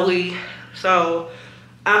 snowy. So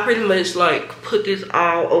I pretty much like put this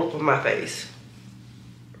all over my face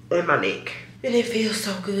and my neck, and it feels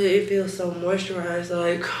so good. It feels so moisturized.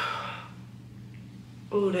 Like,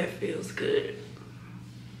 oh, that feels good.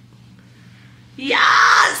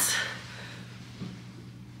 Yes.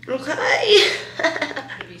 Okay.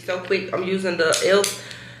 Be so quick. I'm using the e.l.f.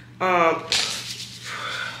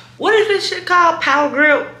 What is this shit called? Power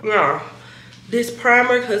Grip. Yeah. This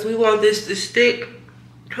primer, because we want this to stick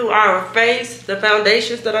to our face. The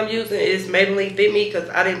foundations that I'm using is Maybelline Fit Me because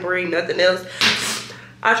I didn't bring nothing else.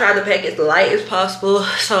 I tried to pack as light as possible.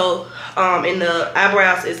 So in the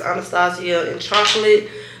eyebrows is Anastasia in chocolate.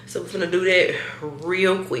 So we're gonna do that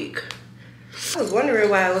real quick. I was wondering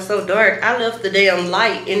why it was so dark. I left the damn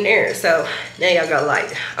light in there. So now y'all got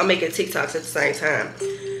light. I'm making TikToks at the same time.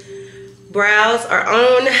 Brows are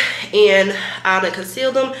on and I done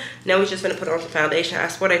concealed them. Now we just gonna put on some foundation. I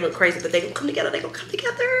swear they look crazy, but they gonna come together. They gonna come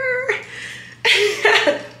together.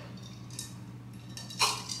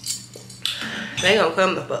 They gonna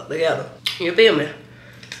come the fuck together. You feel me?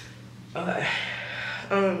 Okay.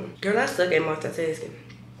 Girl, I suck at multitasking.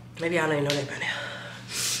 Maybe y'all ain't know that by now.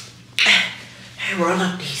 Roll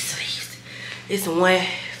up these sleeves. It's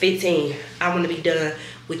 1:15. I want to be done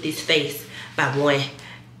with this face by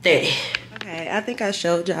 1:30. Okay, I think I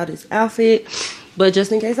showed y'all this outfit, but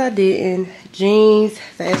just in case I didn't, jeans,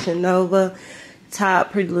 Fashion Nova,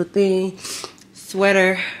 top, Pretty Little Thing,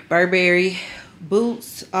 sweater, Burberry,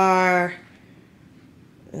 boots are,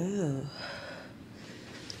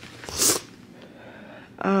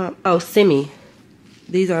 Semi.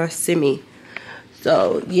 These are Semi.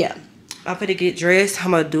 So yeah. I'm gonna get dressed.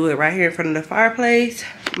 I'm gonna do it right here in front of the fireplace.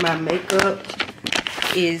 My makeup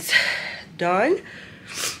is done.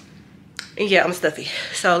 And yeah, I'm stuffy.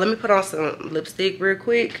 So let me put on some lipstick real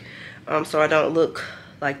quick so I don't look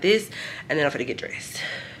like this. And then I'm gonna get dressed.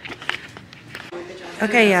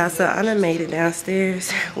 Okay, y'all, so I done made it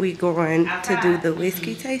downstairs. We going to do the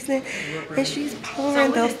whiskey tasting. And she's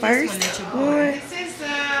pouring the first one. This is,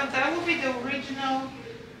 that will be the original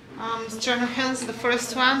Stranahan's, the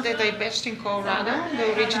first one that I batched in Colorado,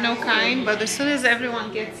 the original kind. But as soon as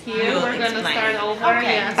everyone gets here, we're going to start over.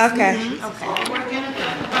 Okay. Yes. Okay. Okay. We're going to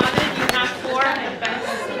talk about it. You have 4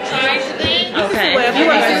 tries things. Okay. Well, you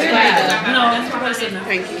want to do that? No,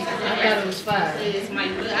 thank you. I thought it was 5.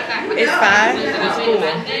 It's 5?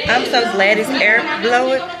 I'm so glad it's air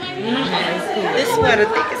blowing. This sweater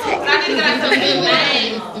thick as heck.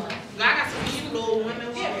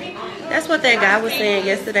 That's what that guy was saying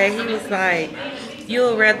yesterday. He was like,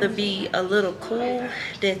 you'll rather be a little cool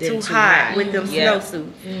than too hot with them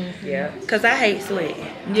snowsuits. Yeah. Because I hate sweating.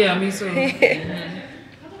 Yeah, me too.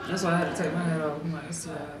 That's why I had to take my hat off. I'm like, it's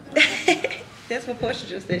too hot. That's what Portia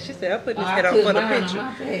just said. She said, I put this head on for the picture.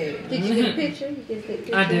 Did you get a picture? You get a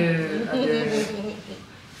picture? I did.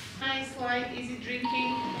 Nice, light, easy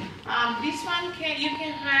drinking. This one you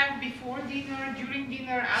can have before dinner, during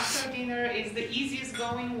dinner, after dinner. Is the easiest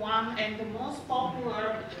going one and the most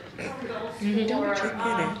popular for those who are in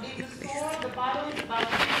the store. The bottle is about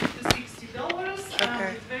 50 to 60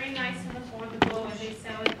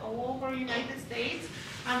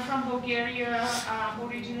 from Bulgaria,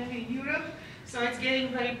 originally in Europe. So it's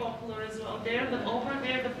getting very popular as well there. But over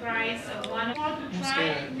there, the price of one more to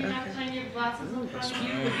try. We have plenty of glasses in front of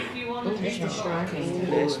you if you want to take the strong.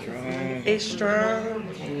 It's strong.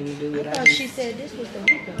 Oh, she said this was the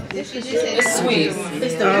weaker. This is It's sweet.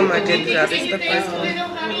 Oh my goodness, this is the first one.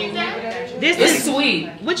 This is sweet.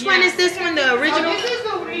 Which one is this one? The original? This is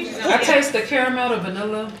the original. I taste the caramel, the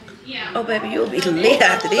vanilla. Yeah. Oh baby, you'll be lit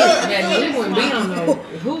after this. Yeah, you wouldn't be on no.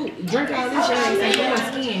 Who drink all this shit and say my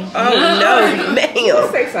skin? Oh no,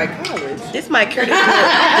 ma'am. Tastes like college. This might cure this look.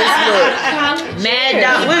 This look. Mad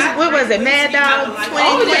Dog. What was it? Mad Dog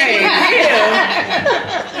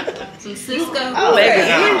 2020. Some Cisco. Oh baby,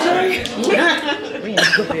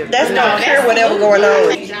 that's gonna cure whatever going on.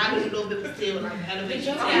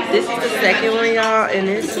 This is the second one, y'all, and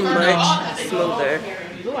it's much smoother.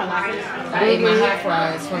 I ate my hot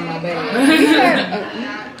fries from my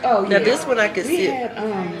bag. Oh yeah. Now this one I could We sip. had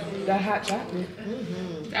the hot chocolate.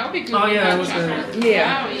 That would be good. Oh yeah, it was good.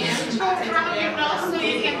 Yeah. Oh, yeah. So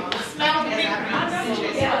you can smell the big.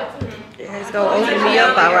 Yeah, it's gonna open me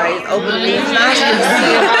up, all right. It's opening these nostrils.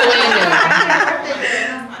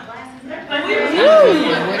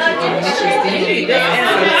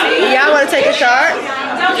 Y'all want to take a shot?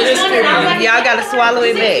 Y'all gotta swallow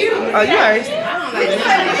it back. Oh, you heard?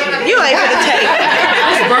 You ain't gonna take.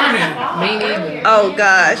 It's burning. Me neither. Oh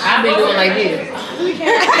gosh. I've been doing like this. I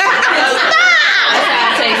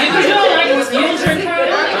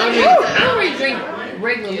don't really drink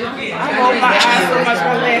regular liquor.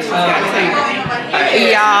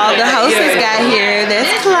 Y'all, the hostess got here.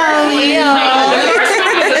 That's Chloe.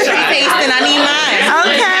 Tasting, I need mine.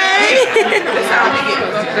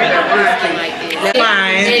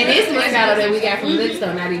 Mine. And this Moscato that we got from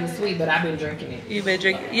Lickstone, not even sweet, but I've been drinking it. You been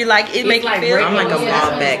drinking? You like it? Make you feel? I'm like a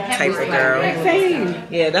Malbec type of girl.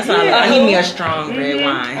 Yeah, that's what I need me a strong red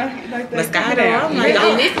wine. Moscato. I'm like,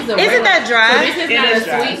 And this is a Isn't that dry? So this is not a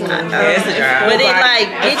sweet one. yeah, it's a dry. But it like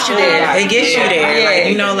gets you there. It gets you there. Yeah. Like,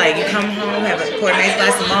 you know, like you come home, have a pour a nice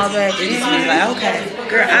glass of Malbec, and you just be like, okay.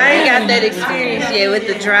 Girl, I ain't got that experience yet with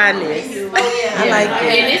the dryness. I like it.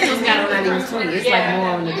 And this Moscato not even sweet. It's like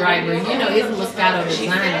more on the dry version. You know, it's Moscato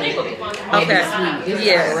designed. Okay. Sweet. This is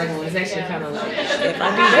Yeah. like a regular one. It's actually kind of like. If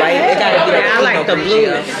I do right, it gotta be I like the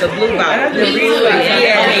blue bottle. The blue,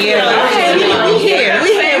 yeah. We here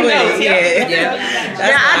with it. Yeah.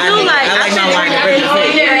 Yeah, I do like. I like my wine very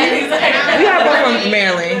thick. We are both from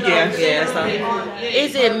Maryland. Yeah. So.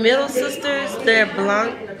 Is it Middle Sisters? They're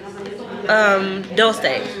Blanc. Dulce.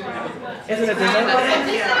 Is it a dessert?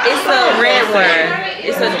 It's a red one.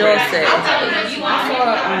 It's a Dulce.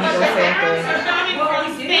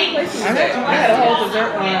 I had a whole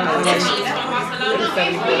dessert one.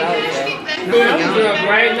 I'm drunk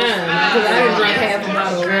right now because I done drank half a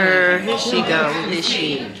bottle. Girl, here she go. Here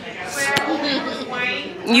she.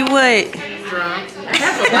 You what? Drunk.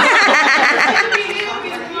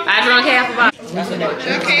 I drank half a bottle.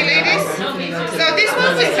 Okay, ladies. So this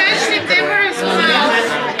was the best endeavor as well.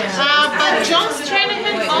 But John's trying to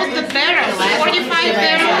hit all the barrels, 45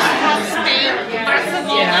 barrels from Spain,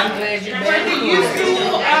 Barcelona, where they used to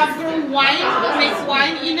brew wine, make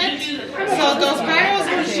wine in it. So those barrels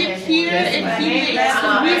were shipped here and he makes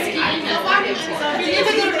some whiskey in it. Believe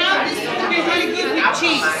it or not, this will be really good with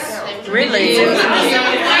cheese. Really?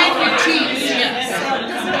 Wine with cheese, yes.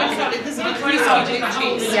 This is good whiskey with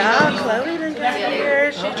cheese. Y'all, Chloe done got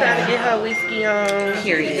here. She trying to get her whiskey on.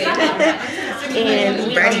 Period. And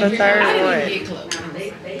we on the third one.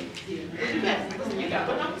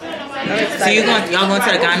 So y'all going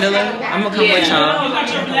to the gondola? I'm gonna come with y'all. I'm gonna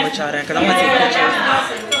come with y'all there because I want to take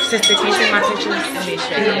pictures. Sister, can you take my pictures?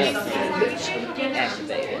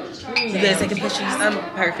 You guys taking pictures? I'm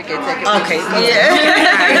perfect at taking pictures. Okay. Yeah.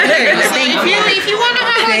 If you want to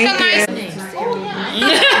have like a nice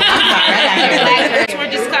were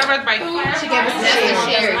discovered by She gave us a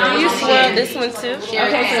share. You swirl this one too?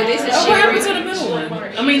 Okay, so this is What happened to the middle one?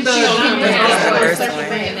 I mean the first one.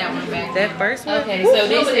 That first one? Okay, so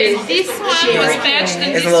this one was fetched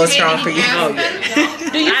in It's a little strong for you.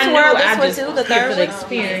 Do you swirl this one too? The third one? It's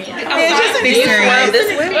just an experience. This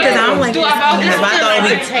one? Because I don't like this. I thought we just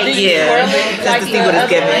to see what it's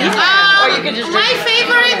giving. My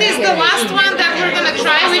favorite is the last one that we're gonna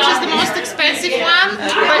try, which is the most expensive one,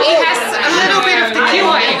 but it has a little bit of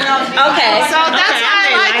tequila in it. Okay. So that's why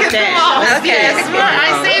I like it the most. Okay. Yes,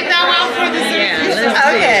 I saved that one for dessert.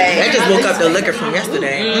 Okay. I just woke up the liquor from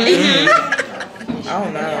yesterday. Oh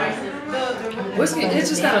no. Whiskey, it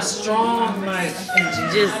just got a strong, like,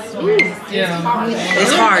 just, yeah.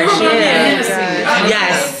 It's harsh, yeah.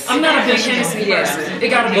 Yes. I'm not a big Hennessy person. It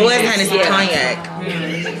gotta be Hennessy cognac.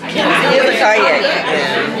 It's a cognac.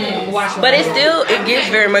 Yeah. But it still, it gives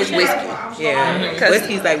very much whiskey. Yeah.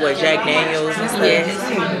 Whiskey's like what, Jack Daniels and stuff. Yes.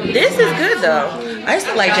 This is good though. I used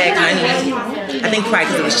to like Jack Honey. I think probably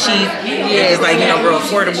because it was cheap. Yeah, it's like, you know, real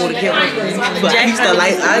affordable to get with. But I used to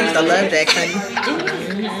love Jack Honey.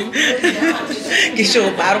 Get you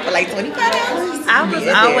a bottle for like $25. I was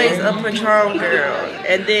always a Patron girl,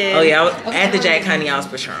 and then at the Jack Honey I was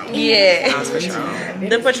Patron. Yeah, I was Patron.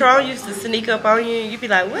 The Patron used to sneak up on you, and you'd be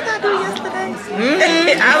like, "What did I do yesterday?"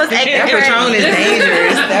 I was acting that Patron is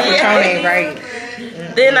dangerous. That Patron ain't right.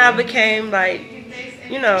 Then I became like,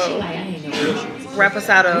 you know,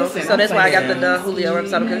 Reposado, so that's why I got the Don Julio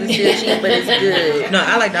Reposado, because it's still cheap, but it's good. No,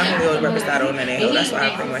 I like Don Julio Reposado and Anejo. That's why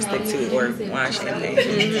I pretty much stick to or wine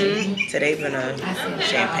champagne. Today's been a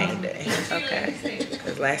champagne day. Okay.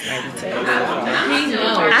 Because last night we took a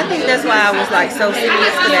little I think that's why I was like so sick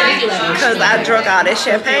yesterday, because I drunk all that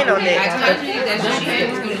champagne on that.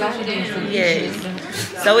 Yes.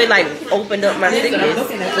 So it like opened up my sickness. You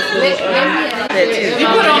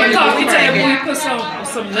put on the coffee table, you put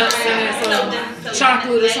some nuts in it, some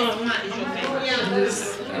chocolate or something.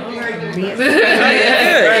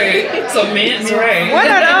 Some mints, right?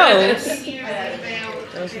 What are those?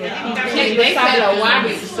 They got a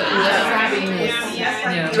wabi.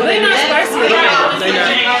 They're not spicy at all.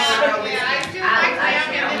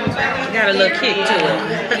 Got a little kick to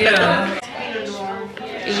it. Yeah.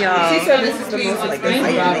 Y'all. She said this is the most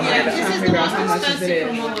expensive bottle. I'm trying to figure out how much is it. I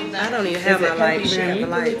don't even have my light. She have the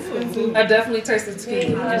lights. I definitely tasted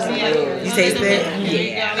tequila. You taste it?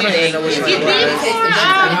 Yeah. I don't even know which one it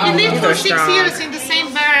You live for 6 years in the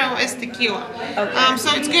same barrel as tequila. Okay.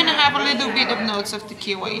 So it's going to have a little bit of notes of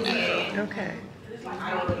tequila in it. Okay.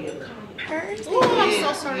 Oh, I'm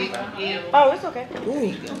so sorry. Oh, it's okay.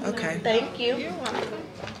 Ooh, okay. Thank you.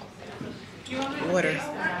 Water.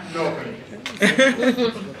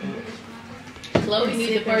 Chloe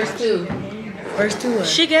need the first two. First two.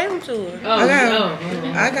 She gave them to her. Oh,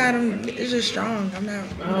 I got them. It's just strong. I'm not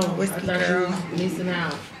whiskey girl. Missing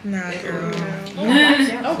out. Nah, girl.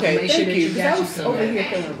 Okay, thank you. I was over here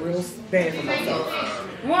feeling real bad for myself.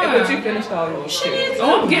 Why? But you finished all your shit.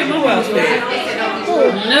 Oh, I'm getting my well fed.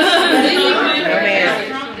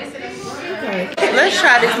 Let's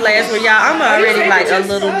try this last one, y'all. I'm already like a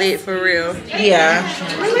little lit for real. Yeah.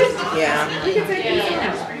 Yeah.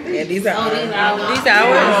 Yeah, these are ours. These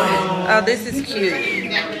ours? Oh, this is cute.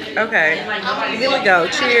 Okay. Here we go.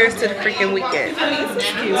 Cheers to the freaking weekend.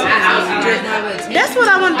 That's what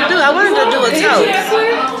I wanted to do. I wanted to do a toast.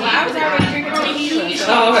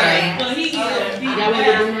 Oh, okay.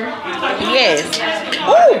 Yes.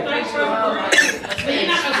 Ooh.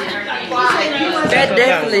 That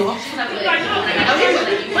definitely.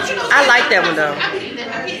 I like that one though.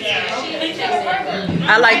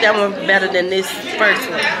 I like that one better than this first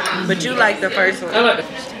one. But you like the first one. I like the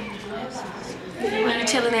Why are you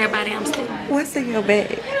telling everybody I'm still? What's in your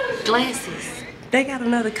bag? Glasses. They got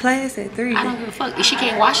another class at 3. I don't give a fuck. If she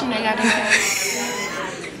can't wash them, they got them.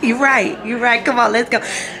 You're right. You're right. Come on, let's go.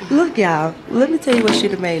 Look, y'all. Let me tell you what she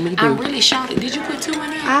done made me do. I'm really short. Did you put 2 in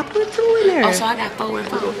there? I put 2 in there. Oh, so I got 4 and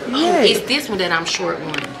 4. Yeah. Oh, it's this one that I'm short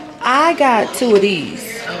one. I got 2 of these.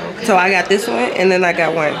 Okay. So I got this one, and then I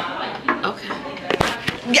got one. Okay.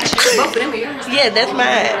 Yeah. Both of them are yours. Yeah, that's mine.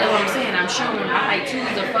 That's what I'm saying. I'm short one. I like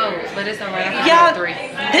 2s or 4s, but it's alright. I Y'all, got 3.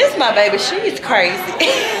 this my baby. She's crazy.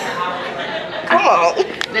 Come on.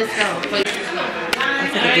 Let's go.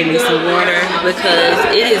 I'm gonna give me some water because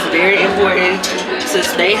it is very important to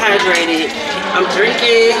stay hydrated. I'm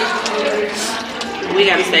drinking. We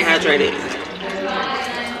gotta stay hydrated.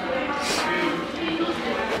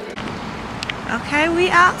 Okay, we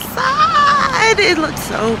outside. It looks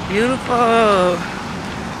so beautiful.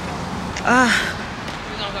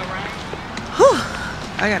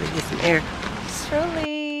 I gotta get some air.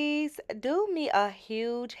 Trulies, do me a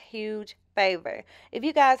huge favor. If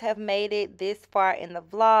you guys have made it this far in the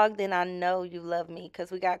vlog, then I know you love me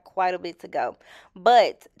because we got quite a bit to go.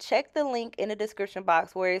 But check the link in the description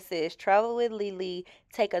box where it says Travel with Lily.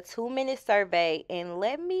 Take a 2-minute survey and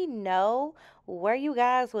let me know where you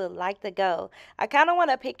guys would like to go. I kind of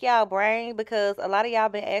want to pick y'all brain because a lot of y'all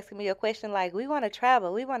been asking me a question like, we want to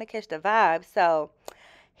travel, we want to catch the vibe. So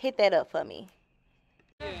hit that up for me.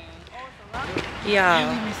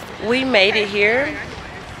 Y'all, we made it here,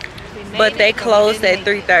 but they closed at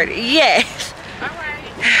 3:30. Yes.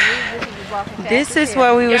 This is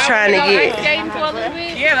where we were trying to get.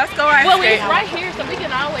 Yeah, let's go ice skating. Well, it's right here, so we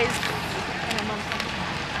can always.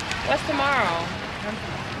 What's tomorrow?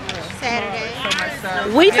 Saturday.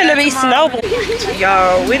 We finna be snowboarding.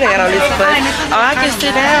 Y'all, we done got on this bus. Oh, I can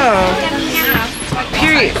sit down.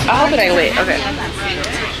 Period. I hope it ain't wet. Okay.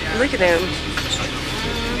 Look at them.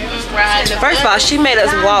 First of all, she made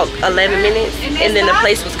us walk 11 minutes and then the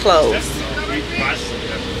place was closed.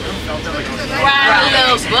 Ride a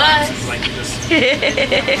little bus.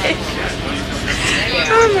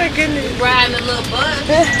 Oh my goodness. Riding a little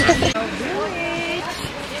bus.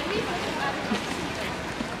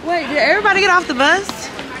 Wait, did everybody get off the bus?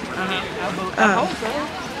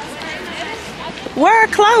 Where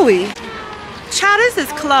Chloe? Child, this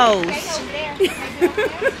is closed.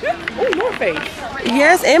 Oh, North Face.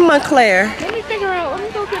 Yes, and Montclair. Let me figure out. Let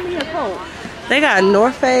me go get me a coat. They got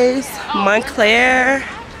North Face, Montclair.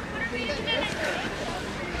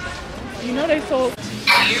 You know they sold.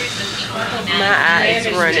 My eyes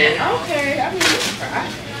running. Okay, I mean,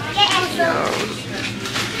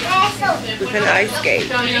 We can ice skate.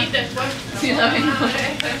 Thank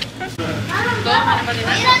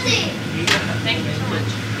you so much.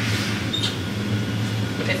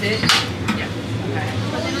 That's it? Yeah.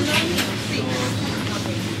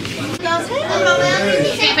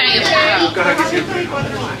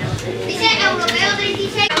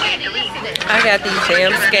 I got these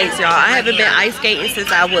damn skates, y'all. I haven't been ice skating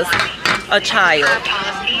since I was a child.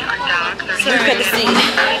 So you couldn't see.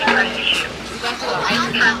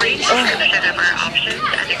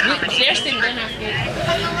 They're still in our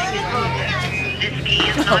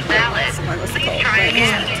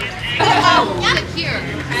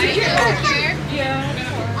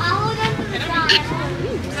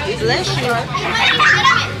Bless you.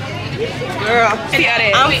 Girl,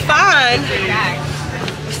 I'm fine.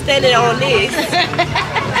 Standing on this.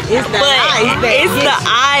 It's the ice. It's the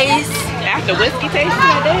ice. after whiskey tasting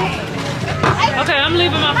that day. Okay, I'm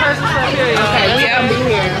leaving my purse up here, y'all. Okay, we gotta be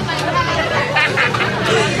here.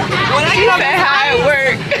 When I get how it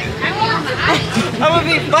work. I'm gonna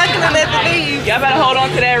be buckling at the knees. Y'all better hold on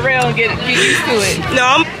to that rail and get used to it. No,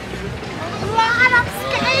 I'm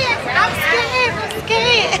scared. I'm scared. I'm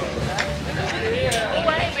scared.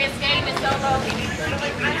 I ain't been skating so long.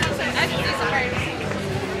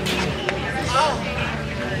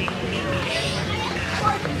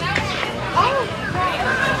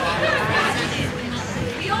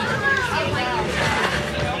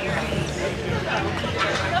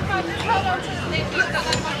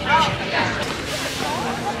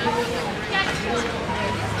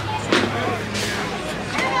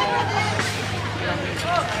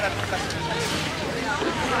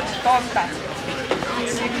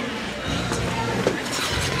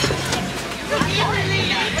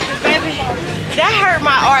 Baby, that hurt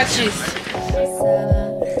my arches.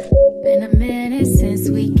 Been a minute since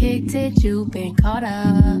we kicked it, you been caught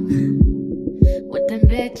up with them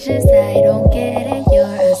bitches. I don't get it, you're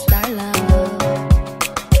a star love.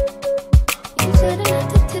 You shouldn't have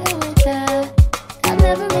to deal with that. I'll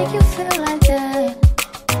never make you feel like that.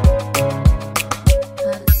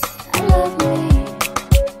 I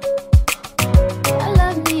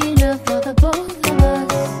love me enough for the both of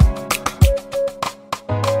us.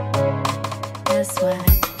 That's why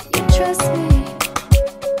you trust me.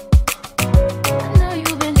 I know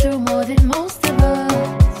you've been through more than most of us.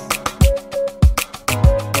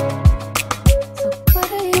 So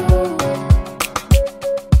what are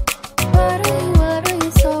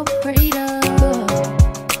you so afraid of?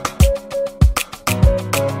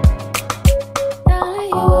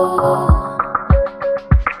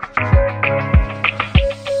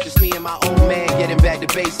 Just me and my old man getting back to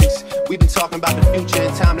basics. We've been talking about the future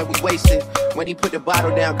and time that we wasted. When he put the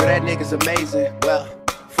bottle down, girl, that nigga's amazing. Well,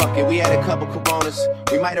 fuck it, we had a couple Coronas.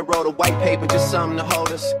 We might have wrote a white paper, just something to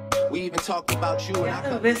hold us. We even talked about you and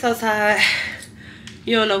I've been so tired.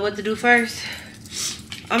 You don't know what to do first.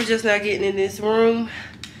 I'm just not getting in this room.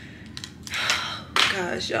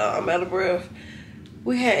 Gosh, y'all, I'm out of breath.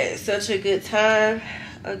 We had such a good time,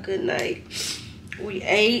 a good night. We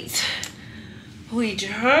ate, we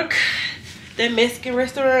drunk. That Mexican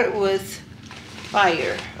restaurant was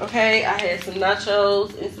fire, okay? I had some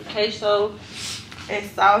nachos and some queso and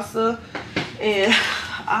salsa, and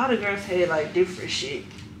all the girls had like different shit.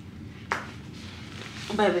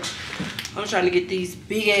 Baby, I'm trying to get these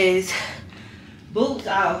big ass boots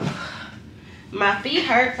off. My feet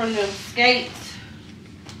hurt from them skates.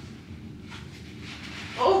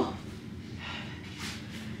 Oh,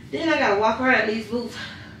 then I gotta walk around these boots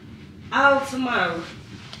all tomorrow.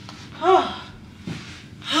 Oh.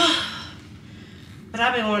 But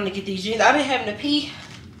I've been wanting to get these jeans. I've been having to pee.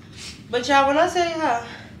 But y'all, when I say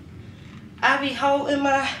I be holding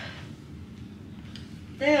my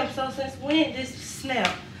damn, so since when this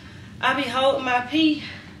snap? I be holding my pee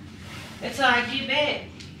until I get back.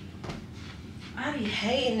 I be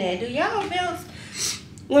hating that. Do y'all belts,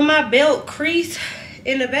 when my belt crease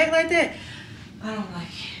in the back like that? I don't like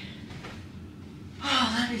it.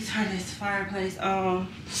 Oh, let me turn this fireplace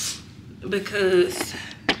on because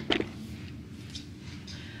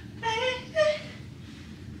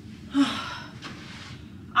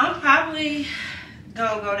I'm probably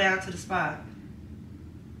gonna go down to the spa.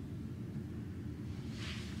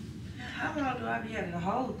 How long do I be having to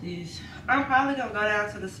hold this? I'm probably gonna go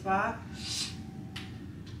down to the spa.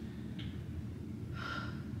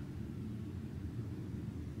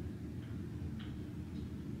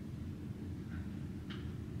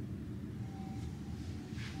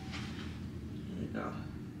 Here we go.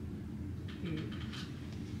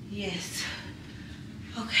 Yes.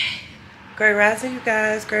 Okay. Great rising, you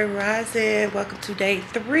guys. Great rising. Welcome to day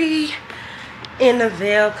 3 in the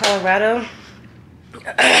VAIL, Colorado.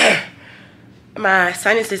 My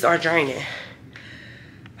sinuses are draining.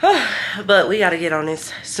 But we gotta get on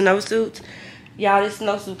this snowsuit. Y'all, this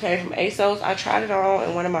snowsuit came from ASOS. I tried it on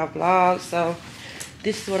in one of my vlogs. So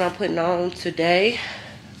this is what I'm putting on today.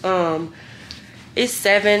 It's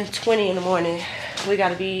 7:20 in the morning. We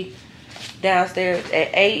gotta be downstairs at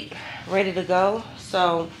 8, ready to go.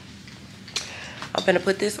 So I'm gonna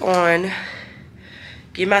put this on,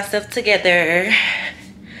 get myself together.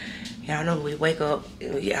 Y'all know we wake up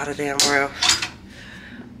and we out of damn world.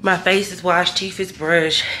 My face is washed, teeth is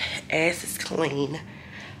brushed, ass is clean.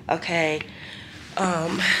 Okay.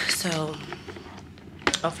 So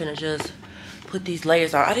I'm finna just put these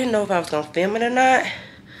layers on. I didn't know if I was gonna film it or not.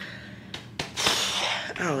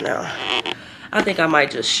 I don't know. I think I might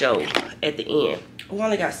just show at the end. We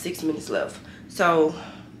only got 6 minutes left. So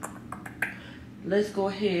let's go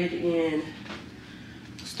ahead and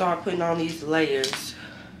start putting on these layers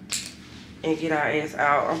and get our ass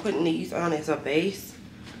out. I'm putting these on as a base.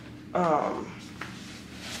 And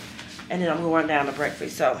then I'm going down to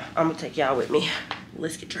breakfast. So I'm gonna take y'all with me.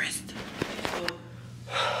 Let's get dressed.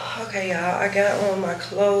 Okay, y'all, I got on my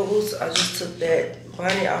clothes. I just took that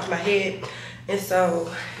bonnet off my head. And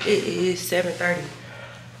so it is 7:30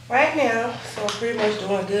 right now. So I'm pretty much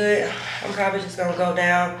doing good. I'm probably just gonna go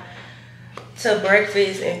down to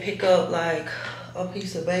breakfast and pick up like a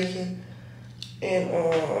piece of bacon and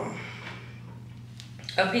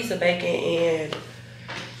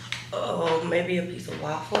maybe a piece of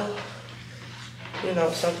waffle, you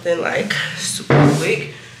know, something like super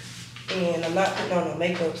quick. And I'm not putting on no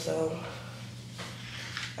makeup, so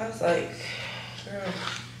I was like, girl,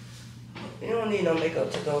 you don't need no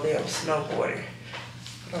makeup to go damn snowboarding.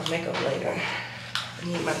 Put on makeup later. I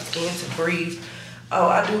need my skin to breathe. Oh,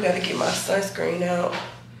 I do gotta get my sunscreen out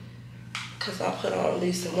because I put on at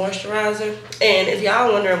least some moisturizer. And if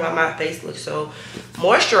y'all wondering why my face looks so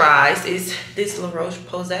moisturized, is this La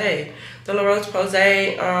Roche-Posay. The La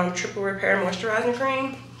Roche-Posay Triple Repair Moisturizing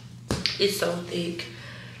Cream. It's so thick.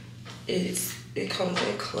 It comes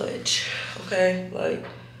in clutch, okay? Like,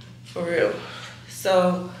 for real.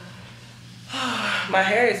 So, my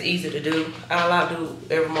hair is easy to do. All I do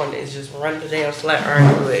every morning is just run the damn flat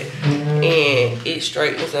iron through it, and it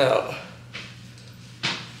straightens out.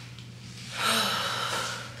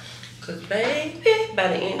 Cause baby, by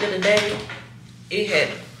the end of the day, it had,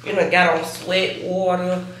 you know, got on sweat,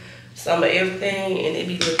 water, some of everything, and it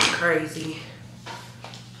be looking crazy.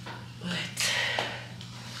 But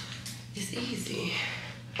it's easy.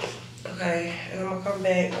 Okay, and I'm gonna come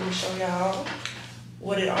back. I'm gonna show y'all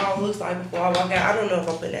what it all looks like before I walk out. I don't know if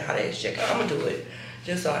I'm putting that hot ass check out. I'm gonna do it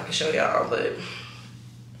just so I can show y'all. But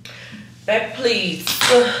back, please,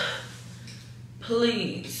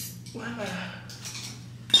 please.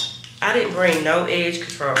 I didn't bring no edge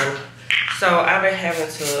control, so I've been having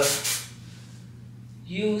to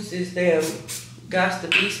use this damn Gots to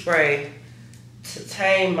Be spray to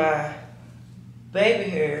tame my baby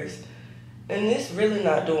hairs, and this really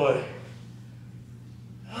not doing.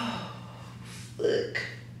 Oh, fuck.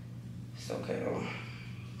 It's okay though.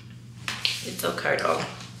 It's okay though.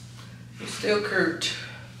 It's still cute.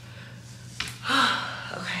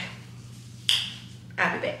 Okay.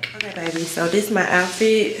 I'll be back. Okay, baby. So this is my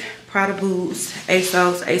outfit. Prada boots,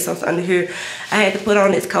 ASOS under here. I had to put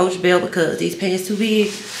on this Coach belt because these pants too big.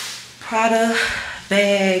 Prada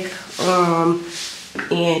bag,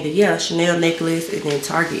 and yeah, Chanel necklace, and then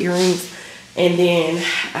Target earrings. And then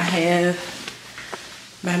I have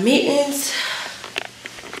my mittens,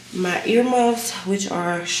 my earmuffs, which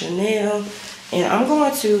are Chanel. And I'm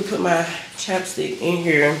going to put my chapstick in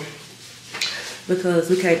here because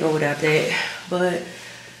we can't go without that. But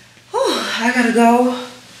I gotta go.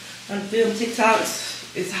 I'm filming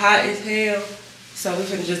TikToks. It's hot as hell. So we're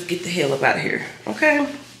gonna just get the hell up out of here, okay?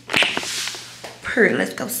 Purr,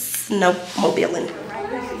 let's go snowmobiling.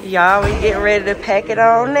 Y'all, we getting ready to pack it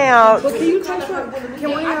on now. Well, can you text her?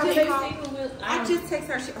 Can we have text? I just text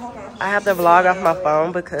her. Hold on. I have to vlog off my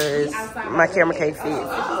phone because my camera can't fit.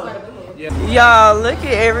 Y'all, look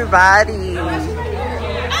at everybody. I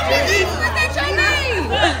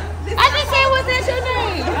just said, was that your name?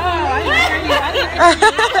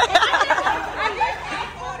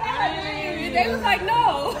 They was like,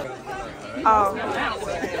 no. Oh.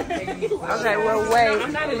 Okay, well, wait.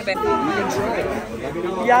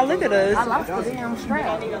 Y'all, look at us. I lost the damn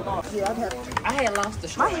strap. Yeah, I had lost the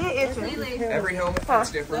strap. My head itching. Every helmet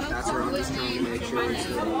is different. That's where I'm just trying to make sure it's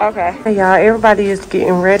Okay. Hey, y'all, everybody is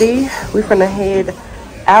getting ready. We're gonna head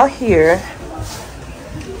out here.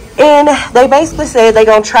 And they basically said they're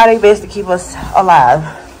gonna try their best to keep us alive.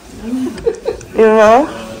 You know?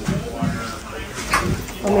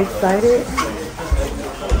 I'm excited.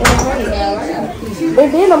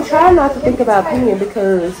 And then I'm trying not to think about peeing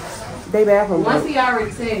because they bathroom. Once he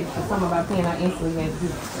already said something about peeing, I instantly went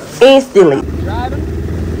to Instantly. Driving,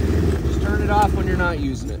 just turn it off when you're not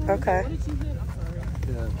using it. Okay.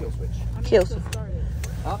 The kill switch. Kill switch.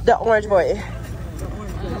 The orange button.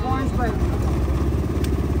 The orange button.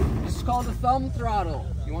 This is called the thumb throttle.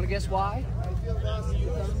 You want to guess why?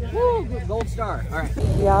 Woo, good gold star. All right.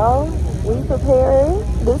 Y'all, we preparing.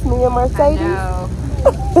 This me and Mercedes.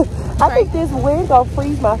 I think this wind gonna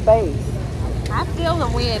freeze my face. I feel the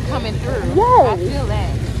wind coming through. Yes. I feel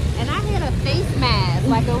that. And I had a face mask,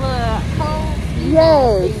 like a little cold.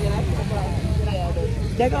 Yes.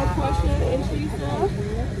 They gonna question and she stuff.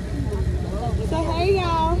 So hey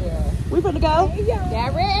y'all. We finna go? Hey y'all.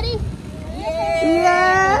 Y'all ready?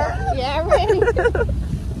 Yeah. Y'all ready?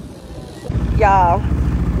 Y'all,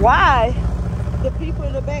 why? The people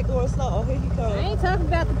in the back going slow. Oh, here he comes. I ain't talking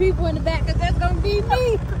about the people in the back because that's going to be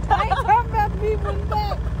me. I ain't talking about the people in the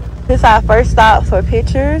back. This is our first stop for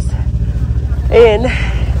pictures. And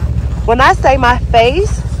when I say my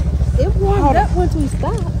face, it warmed up once we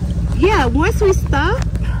stop. Yeah, once we stop.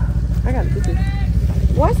 I got to put this.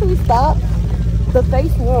 Once we stop, the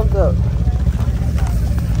face warms up.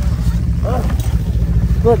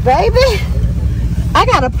 But baby, I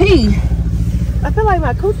got to pee. I feel like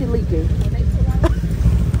my coochie leaking.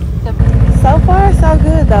 So far, so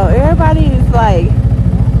good though. Everybody is like,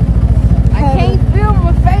 I can't feel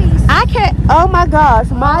my face. I can't. Oh my gosh,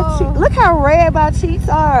 my cheek. Look how red my cheeks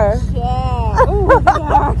are. Yeah. Oh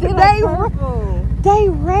God, they purple. They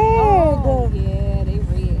red. Oh yeah, they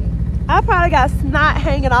red. I probably got snot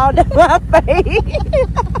hanging all down my face.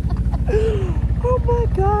 Oh my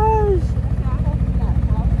gosh.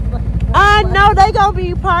 I know they gonna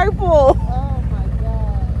be purple.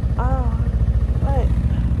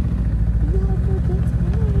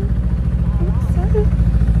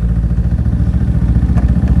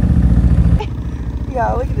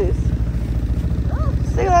 Y'all, look at this.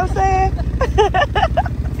 See what I'm saying?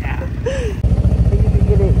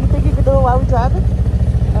 You think you can do it while we driving?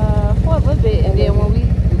 For a little bit, and then when you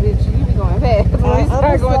be going fast. When we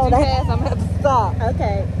start going too fast, I'm gonna have to stop.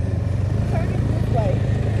 Okay. Turn it this way.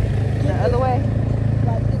 The other way?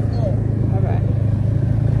 Like this way. All right.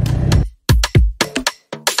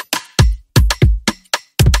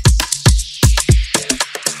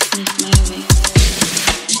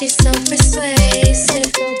 She's so persuasive,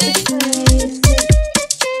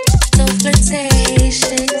 so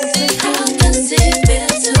flirtatious. How does it feel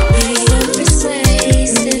to be so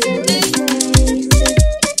persuasive,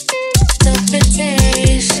 so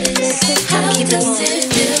flirtatious? How does it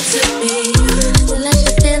feel to be? Feel like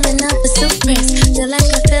the feeling of a suppress. Feel like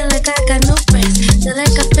I feel like I got no breath. Feel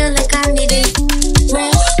like I feel like I need it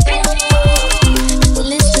rest. Well,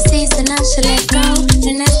 it's the season I should let go,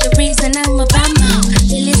 and that's the reason I'm about now.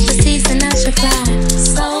 It's the season I should fly.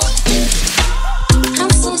 So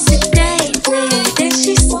I'm so sedated, and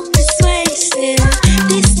she's so persuasive.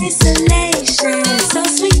 This isolation, so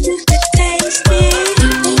sweet you could taste it.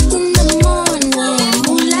 8 in the morning,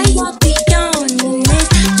 moonlight I'll be yawning. It's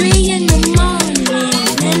 3 in the morning,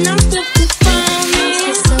 and I'm still performing.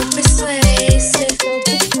 She's so persuasive,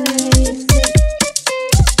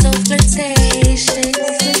 so flirtatious.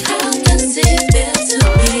 How does it feel to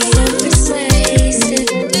be so persuasive?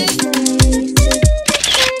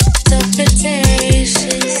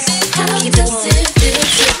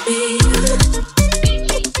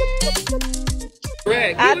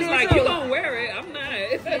 Correct. He was like, you gonna wear it. I'm not.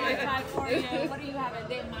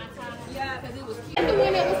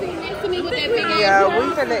 Yeah, we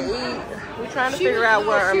finna eat. We trying to figure out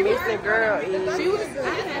where our missing girl is.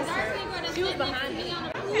 She was behind me.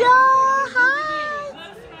 Yeah, hi.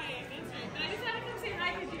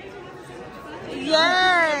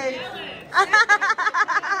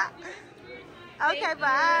 Okay,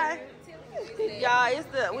 bye.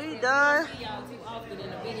 Y'all, we done.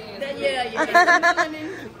 Yeah.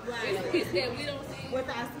 With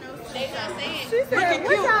our snow. They not saying. She said,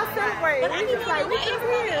 what y'all celebrate? But I didn't know we just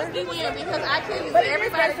be weird because I couldn't.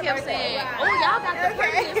 Everybody kept saying, "Oh, y'all got the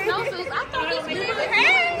prettiest snowsuits." I thought this was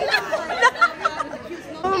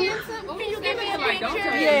Can you give me a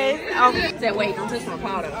picture? Yes. Said, wait, don't touch my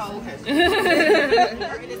powder. Oh, okay.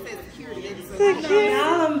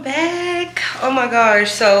 Y'all, I'm back. Oh my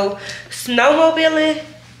gosh. So, snowmobiling,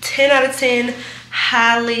 10 out of 10.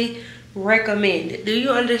 Highly recommend. Do you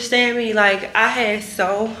understand me? Like, I had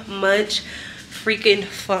so much freaking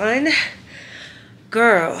fun.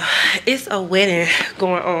 Girl, it's a wedding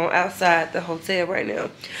going on outside the hotel right now.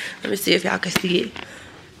 Let me see if y'all can see it.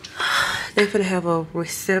 They're gonna have a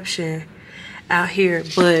reception out here,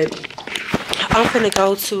 but I'm gonna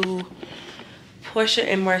go to Portia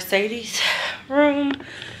and Mercedes' room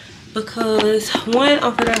because one,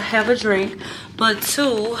 I'm gonna have a drink, but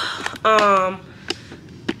two,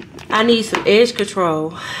 I need some edge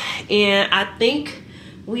control, and I think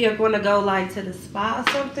we are gonna go like to the spa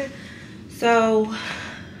or something. So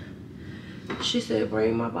she said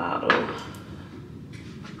bring my bottle,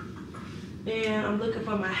 and I'm looking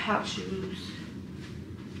for my house shoes.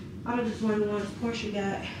 I just want the ones Portia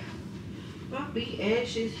got. My feet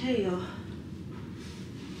ashy as hell.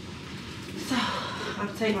 So I'm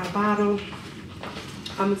gonna take my bottle.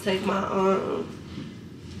 I'm gonna take my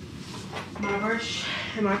brush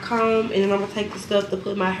and my comb, and then I'm gonna take the stuff to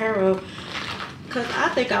put my hair up, cause I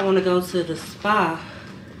think I want to go to the spa.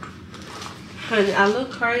 Honey, I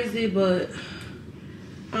look crazy, but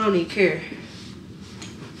I don't even care.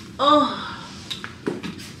 Oh,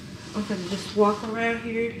 I'm gonna just walk around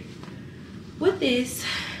here with this,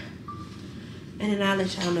 and then I'll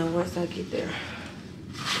let y'all know once I get there.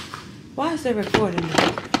 Why is they recording me?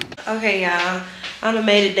 Okay, y'all, I done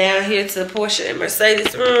made it down here to Portia and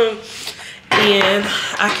Mercedes' room, and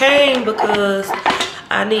I came because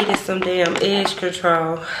I needed some damn edge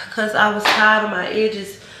control, cause I was tired of my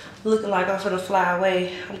edges looking like I'm finna fly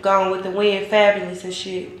away. I'm gone with the wind, fabulous and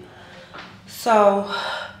shit. So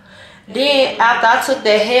then after I took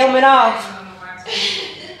that helmet off,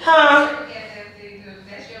 huh?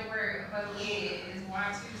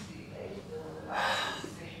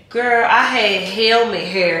 Girl, I had helmet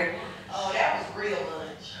hair. Oh, that was real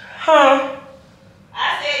lunch. Huh?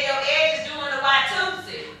 I said your edge is doing the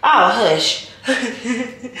Watusi. Oh, hush.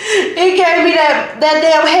 It gave me that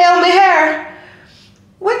damn helmet hair.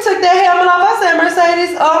 We took that helmet off. I said,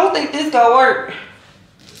 Mercedes, oh, I don't think this gonna work.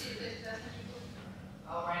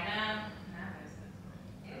 Oh, right now?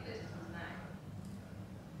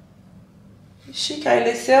 She can't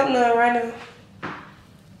accept none right now.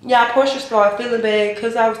 Yeah, Portia started feeling bad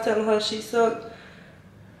because I was telling her she sucked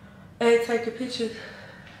and taking pictures.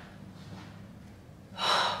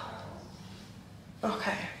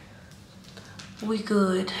 Okay. We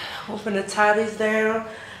good. We're finna tie this down.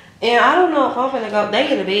 And I don't know if I'm finna go. They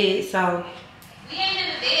in the bed, so. We ain't in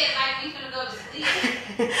the bed like we finna go to sleep.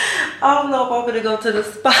 I don't know if I'm finna go to the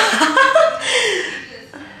spa.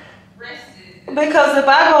 Because if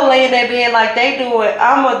I go lay in that bed like they do it,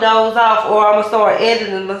 I'm gonna doze off or I'm gonna start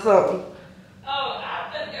editing or something. Oh,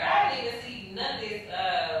 I didn't even see none of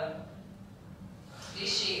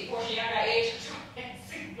this shit. Portia, y'all got edge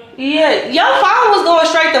control. Yeah, your phone was going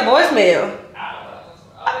straight to voicemail.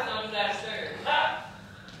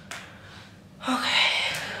 Okay.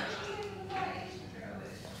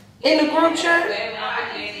 In the group chat?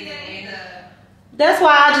 That's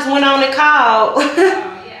why I just went on and called.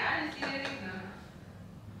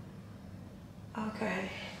 Okay.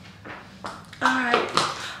 Alright.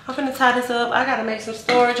 I'm gonna tie this up. I gotta make some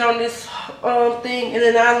storage on this thing, and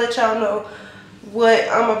then I'll let y'all know what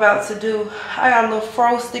I'm about to do. I got a little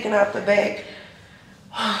fro sticking out the back.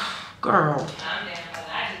 Girl.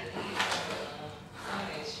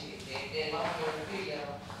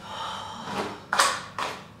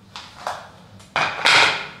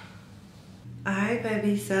 Alright,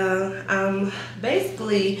 baby, so I'm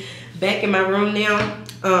basically back in my room now.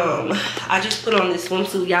 I just put on this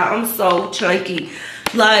swimsuit, y'all. I'm so chunky.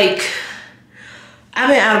 Like, I've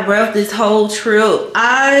been out of breath this whole trip.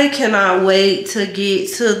 I cannot wait to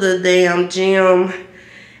get to the damn gym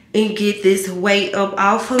and get this weight up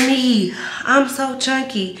off of me. I'm so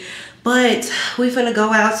chunky. But we finna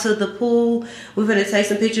go out to the pool. We're finna take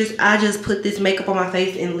some pictures. I just put this makeup on my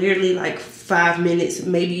face in literally like 5 minutes,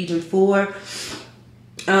 maybe even 4.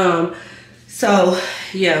 So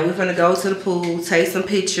yeah, we're gonna go to the pool, take some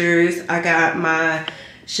pictures. I got my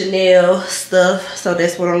Chanel stuff. So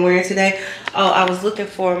that's what I'm wearing today. Oh, I was looking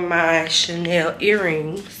for my Chanel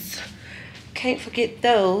earrings. Can't forget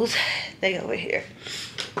those. They over here.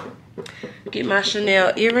 Get my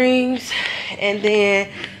Chanel earrings. And then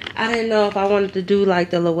I didn't know if I wanted to do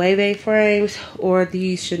like the LeWonta frames or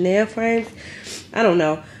these Chanel frames. I don't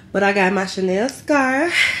know. But I got my Chanel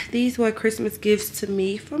scarf. These were Christmas gifts to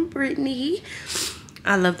me from Brittany.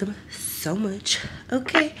 I love them so much.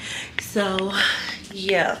 Okay. So,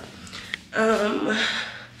 yeah. Okay.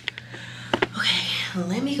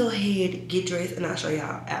 Let me go ahead, get dressed, and I'll show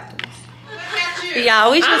y'all afterwards.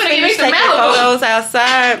 Y'all, we just finished taking photos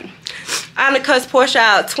outside. I done cussed Portia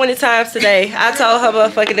out 20 times today. I told her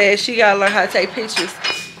motherfucking that she gotta learn how to take pictures.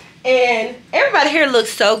 And everybody here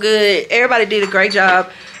looks so good. Everybody did a great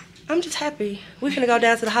job. I'm just happy. We're gonna go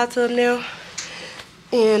down to the hot tub now.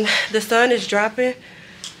 And the sun is dropping.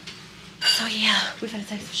 So yeah, we're gonna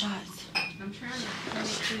take some shots. I'm trying to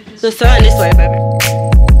the sun this way, baby.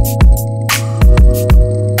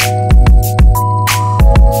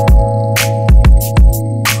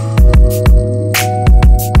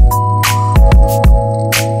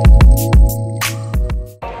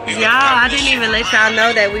 Y'all, I didn't even let y'all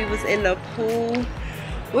know that we was in the pool.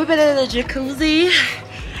 We've been in the jacuzzi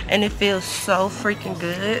and it feels so freaking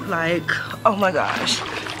good. Like, oh my gosh.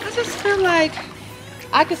 I just feel like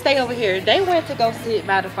I could stay over here. They went to go sit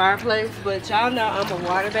by the fireplace, but y'all know I'm a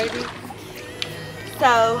water baby.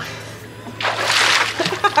 So,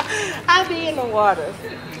 I be in the water.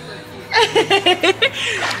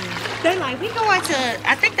 They're like, we going to,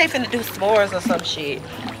 I think they finna do s'mores or some shit.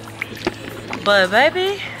 But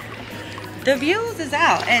baby, the views is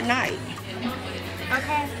out at night.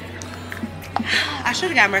 Okay. I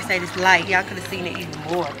should have got Mercedes light. Y'all could have seen it even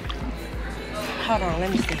more. Hold on,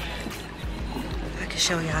 let me see. I can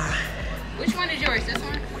show y'all. Which one is yours? This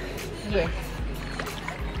one? Yeah.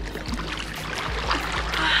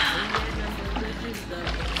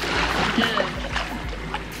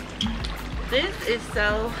 This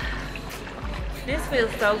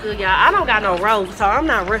feels so good, y'all. I don't got no robe, so I'm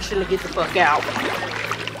not rushing to get the fuck out.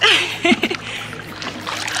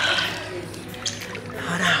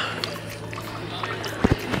 Hold on.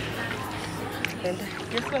 And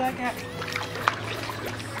guess what I got?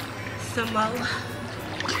 Some more.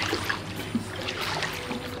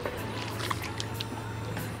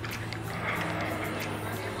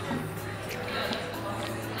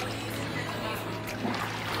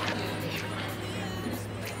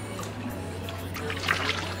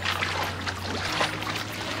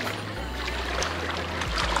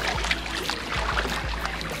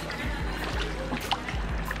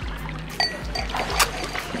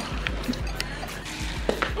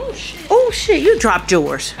 Oh shit, you dropped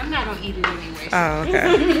yours. I'm not gonna eat it anyway. Oh,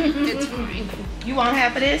 okay. It's fine. You want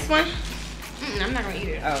half of this one? I'm not gonna eat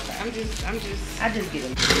it. Oh, okay. I just get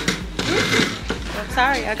them. I'm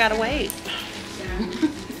sorry, I gotta wait.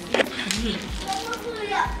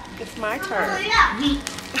 It's my turn.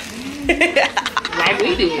 Like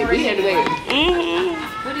we did. We had to wait.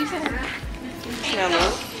 What do you say?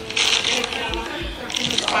 Hello.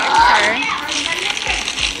 It's my turn.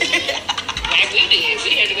 Like we did.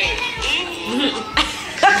 We had to wait.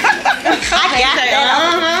 I got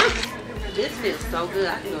that. This feels so good.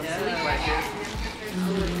 I can go to sleep right here.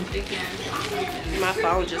 My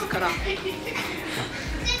phone just cut off.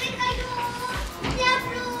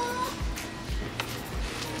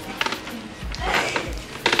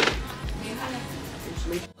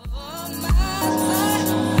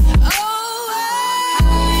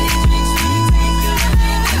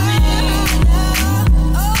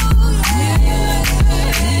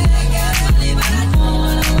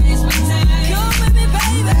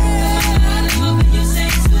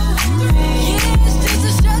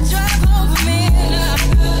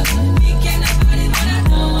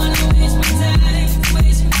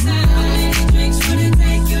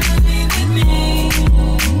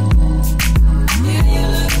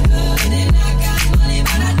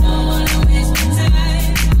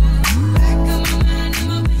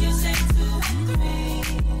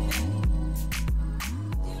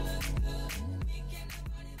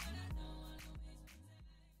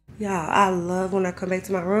 Y'all, I love when I come back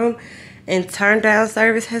to my room and turn down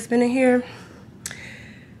service has been in here.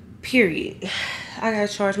 Period. I gotta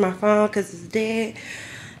charge my phone because it's dead.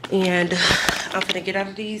 And I'm gonna get out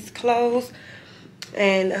of these clothes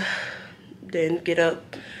and then get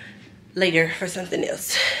up later for something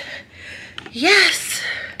else. Yes.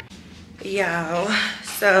 Y'all,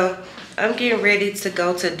 so I'm getting ready to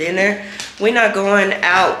go to dinner. We're not going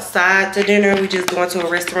outside to dinner. We're just going to a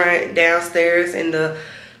restaurant downstairs in the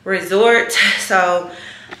resort. So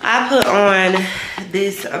I put on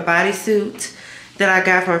this bodysuit that I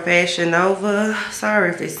got from Fashion Nova. Sorry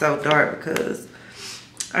if it's so dark because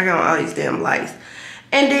I got all these damn lights.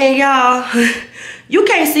 And then y'all, you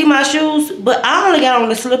can't see my shoes, but I only got on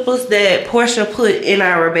the slippers that Portia put in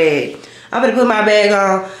our bag. I'm gonna put my bag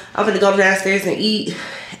on. I'm gonna go downstairs and eat,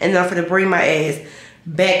 and then I'm gonna bring my ass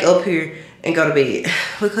back up here and go to bed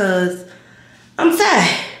because I'm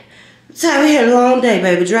tired. We had a long day,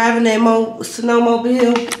 baby. Driving that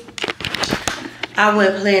snowmobile. I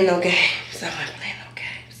wasn't playing no games.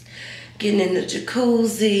 Getting in the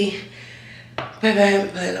jacuzzi. Baby, I ain't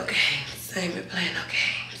been playing no games.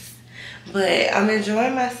 But I'm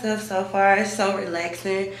enjoying myself so far. It's so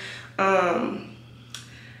relaxing. I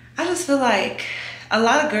just feel like a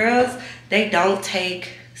lot of girls, they don't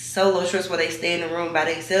take solo trips where they stay in the room by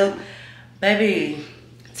themselves. Baby,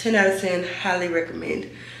 10 out of 10, highly recommend.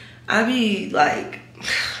 I be like,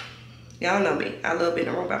 y'all know me. I love being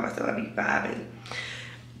in the room by myself. I be vibing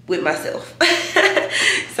with myself.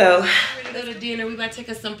 So, we're gonna go to dinner. We about to take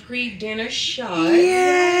us some pre-dinner shots.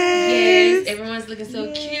 Yes. Everyone's looking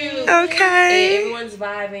so cute. Okay. And everyone's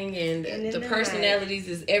vibing, and the personalities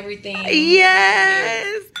is everything.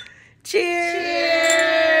 Yes.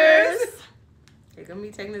 Cheers. They're gonna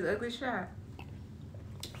be taking this ugly shot.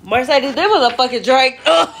 Mercedes, there was a fucking drink.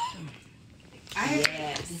 Yes.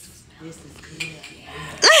 This is good.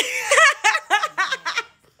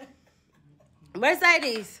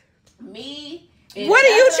 Mercedes. Me. What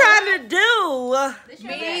are you trying to do?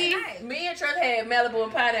 Me and Trust had Malibu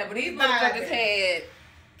and pineapple. These motherfuckers had.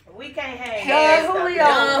 We can't have Julio.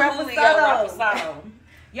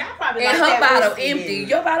 Y'all probably and like her that bottle whiskey, empty. then.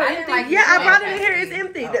 Your bottle empty? Yeah, I brought it in here. It's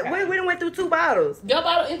empty. Okay. We done went through 2 bottles. Your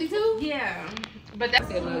bottle empty too? Yeah. But that's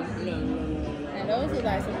No. and those are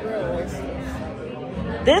like some real oysters.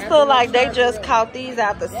 This look like they just caught these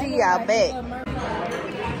out the sea out back.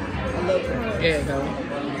 Yeah, go.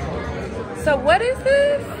 So what is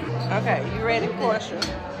this? Okay, you ready, Portia?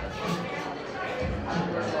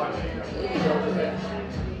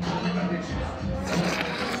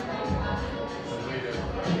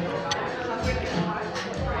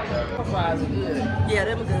 Fries are good. Yeah,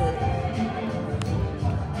 them good.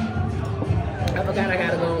 I forgot I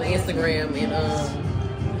gotta go on Instagram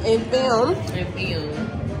And film.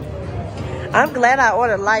 I'm glad I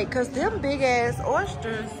ordered light because them big ass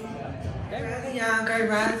oysters. Y'all, great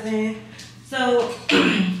rising. So,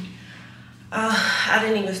 I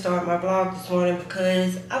didn't even start my vlog this morning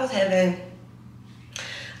because I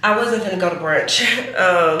wasn't gonna go to brunch.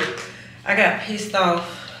 I got pissed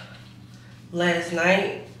off last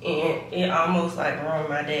night and it almost like ruined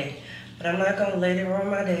my day. But I'm not gonna let it ruin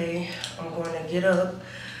my day. I'm going to get up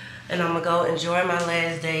and I'm gonna go enjoy my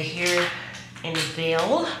last day here in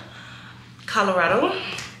VAIL, Colorado.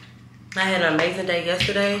 I had an amazing day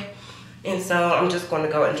yesterday, and so I'm just gonna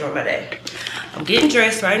go enjoy my day. I'm getting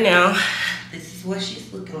dressed right now. This is what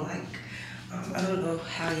she's looking like. I don't know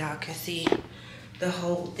how y'all can see the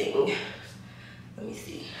whole thing. Let me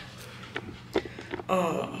see.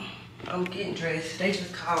 I'm getting dressed. They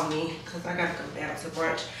just called me because I gotta go down to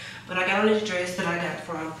brunch. But I got on this dress that I got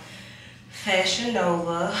from Fashion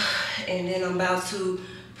Nova, and then I'm about to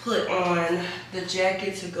put on the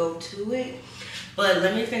jacket to go to it. But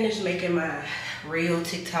let me finish making my reel,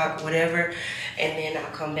 TikTok, whatever, and then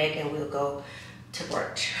I'll come back and we'll go to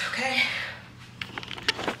brunch, okay?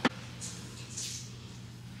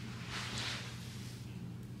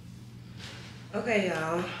 Okay,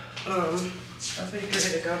 y'all. I'm pretty good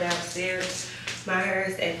to go downstairs. My hair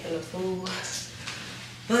is acting a fool.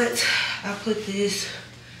 But I put this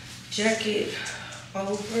jacket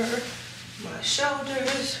over my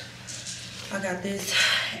shoulders. I got this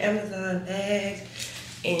Amazon bag,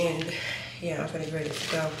 and yeah, I'm pretty ready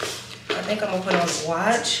to go. I think I'm gonna put on a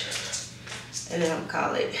watch, and then I'm gonna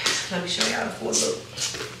call it. Let me show y'all the full look.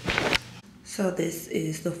 So this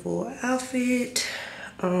is the full outfit.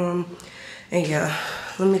 And yeah,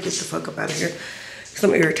 let me get the fuck up out of here because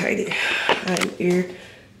I'm irritated. I'm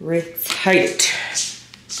irritated.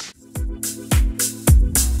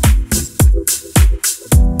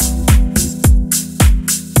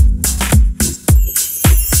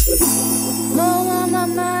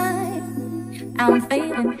 I'm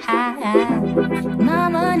feeling high. My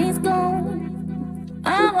money's gone.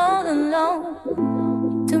 I'm all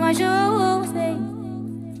alone. To my shoes,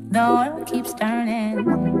 the world keeps turning.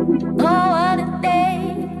 Oh, what a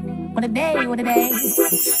day. What a day, what a day. These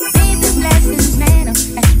are lessons, man. I'm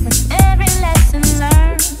blessed with every lesson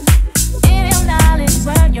learned. If your knowledge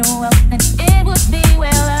were your wealth, then it would be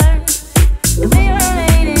well earned. If we were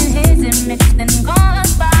made in his image, then call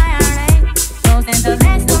us by our name. Those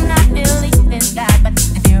intellects do not believe in God, but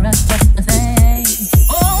if you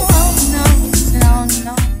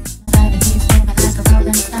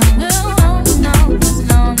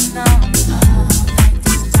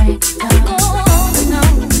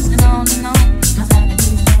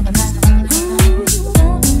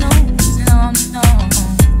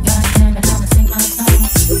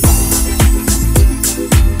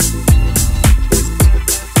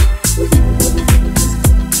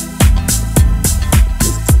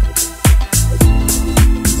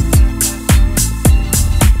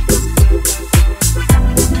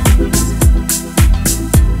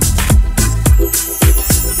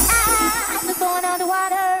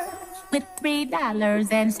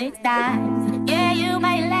dollars and 6 dimes. Yeah, you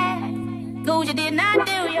may laugh, Gucci did not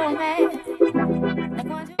do your math.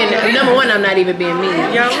 And number one, I'm not even being mean.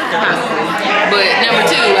 But number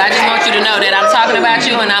two, I just want you to know that I'm talking about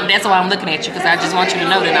you, and that's why I'm looking at you, because I just want you to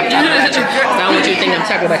know that I'm talking about you. So I don't want you to think I'm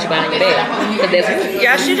talking about you behind your back.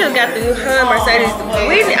 Yeah, she just got the new Mercedes.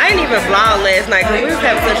 I didn't even vlog last night because we was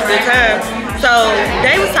having such a good time. So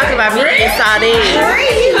they was talking about me inside in.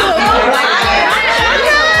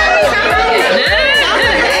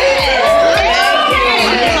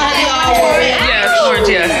 Yes, orange,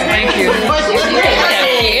 yes. Thank you.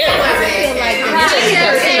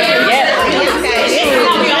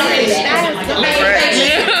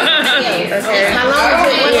 How long was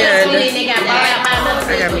it? They got bought out by another.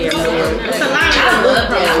 I got me a new one. It's a lot of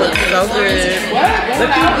looks so good.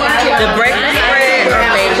 The breakfast bread are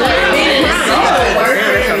amazing.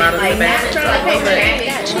 There's a lot of the back.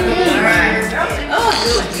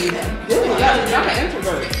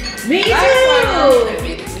 Me too.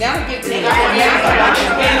 Now get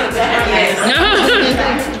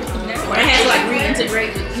I had to like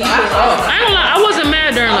reintegrate with people. I wasn't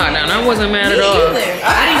mad during lockdown. I wasn't mad at all.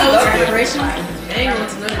 I didn't know it was decoration. I ain't going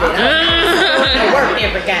to none of that. Work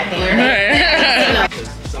every goddamn day.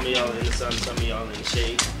 Some of y'all in the sun, some of y'all in the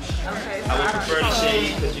shade. Okay. I would prefer the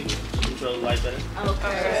shade because you can control the light better.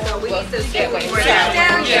 Okay. So we need to get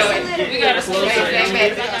We gotta slow back.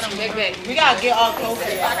 We gotta get all closer.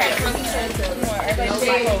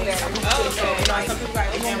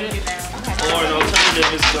 Or an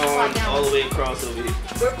alternative is going all the way across over here.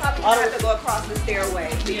 We're probably gonna have to go across the stairway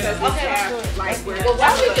because we have like we're. Well, why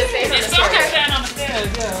don't we just stay on the stairs?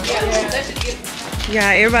 Yeah, let's just get. Yeah,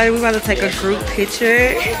 everybody, we about to take a group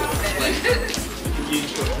picture.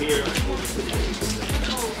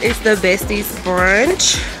 It's the besties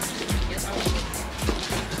brunch.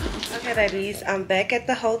 Okay, babies, I'm back at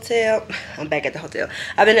the hotel. I've been at the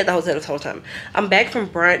hotel this whole time. I'm back from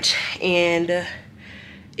brunch and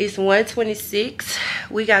it's 1:26.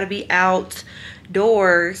 We gotta be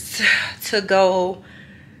outdoors to go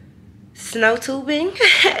snow tubing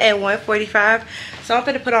at 1:45. So I'm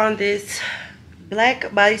gonna put on this black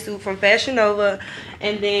bodysuit from Fashion Nova,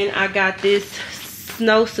 and then I got this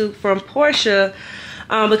snowsuit from Porsche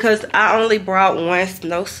because I only brought one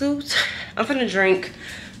snowsuit. I'm gonna drink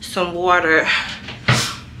some water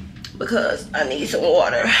because I need some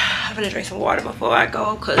water. I'm gonna drink some water before I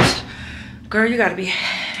go because, girl, you gotta be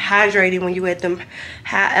hydrated when you at them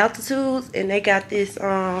high altitudes, and they got this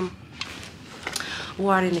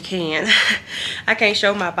water in the can. I can't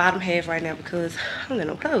show my bottom half right now because I don't got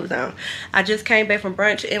no clothes on. I just came back from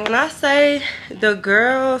brunch, and when I say the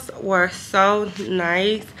girls were so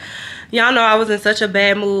nice, y'all know I was in such a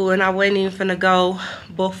bad mood and I wasn't even finna go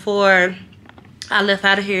before I left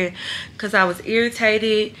out of here because I was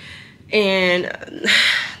irritated and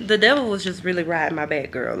the devil was just really riding my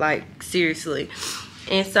back, girl, like seriously.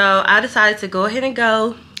 And so I decided to go ahead and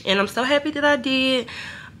go, and I'm so happy that I did.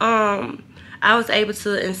 I was able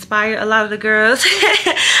to inspire a lot of the girls.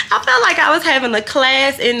 I felt like I was having a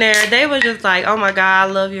class in there. They were just like, oh my God,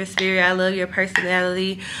 I love your spirit, I love your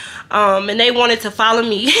personality. And they wanted to follow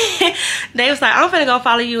me. They was like, I'm finna go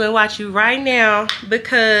follow you and watch you right now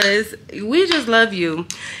because we just love you.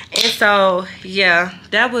 And so yeah,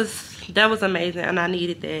 that was amazing, and I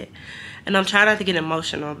needed that. And I'm trying not to get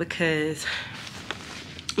emotional because,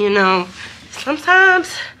 you know,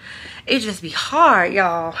 sometimes it just be hard,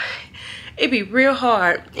 y'all. It be real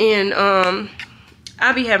hard, and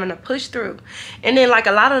I be having to push through. And then like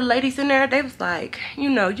a lot of the ladies in there, they was like, you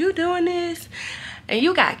know, you doing this and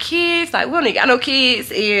you got kids, like we don't even got no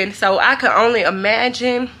kids. And so I could only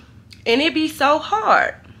imagine, and it be so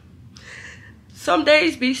hard. Some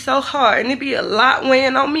days be so hard, and it be a lot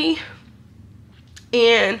weighing on me.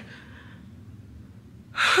 And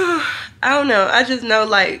I don't know, I just know,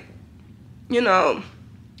 like, you know,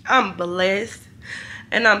 I'm blessed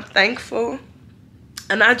and I'm thankful,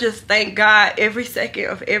 and I just thank God every second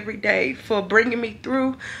of every day for bringing me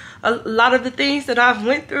through a lot of the things that I've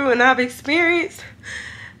went through and I've experienced.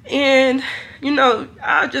 And you know,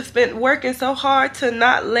 I've just been working so hard to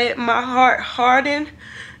not let my heart harden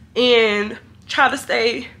and try to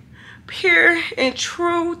stay pure and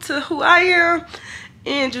true to who I am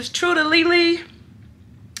and just true to Lily.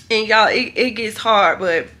 And y'all, it gets hard,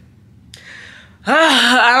 but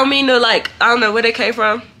I don't mean to, like, I don't know where they came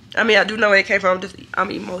from. I mean, I do know where it came from. I'm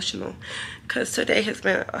emotional because today has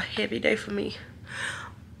been a heavy day for me.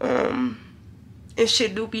 And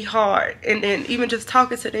shit do be hard. And then even just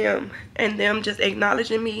talking to them and them just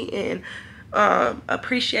acknowledging me and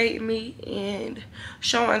appreciating me and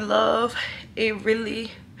showing love, it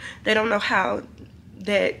really, they don't know how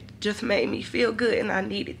that just made me feel good, and I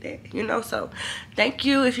needed that, you know. So thank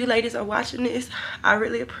you if you ladies are watching this. I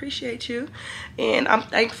really appreciate you, and I'm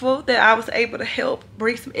thankful that I was able to help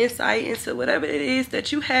bring some insight into whatever it is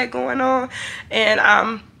that you had going on. And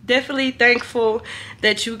I'm definitely thankful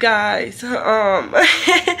that you guys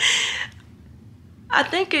I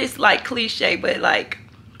think it's like cliche, but like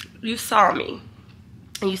you saw me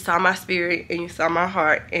and you saw my spirit and you saw my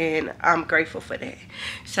heart, and I'm grateful for that.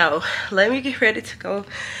 So let me get ready to go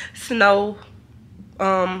snow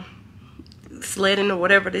sledding or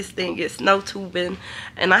whatever this thing is, snow tubing,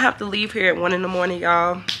 and I have to leave here at 1 in the morning,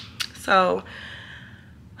 y'all. So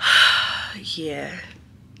yeah,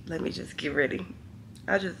 let me just get ready.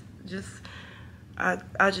 I just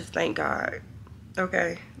thank God.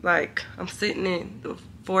 Okay, like I'm sitting in the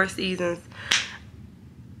Four Seasons,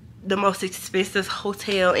 the most expensive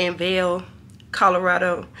hotel in VAIL,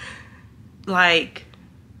 Colorado. Like,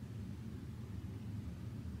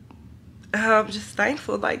 I'm just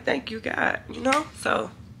thankful. Like, thank you, God, you know.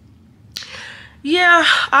 So yeah,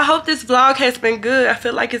 I hope this vlog has been good. I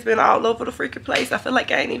feel like it's been all over the freaking place. I feel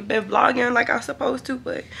like I ain't even been vlogging like I'm supposed to,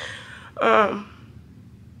 but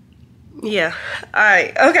yeah. All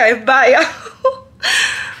right, okay, bye, y'all.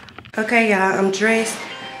 Okay, y'all, I'm dressed.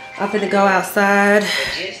 I'm finna go outside.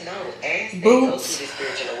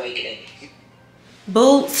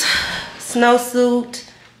 Boots, snowsuit.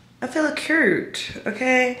 I feel cute,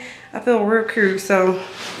 okay? I feel real cute, so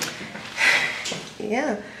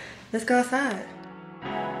yeah, let's go outside.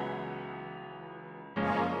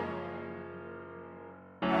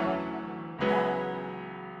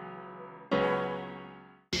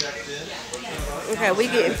 Okay, we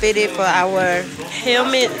getting fitted for our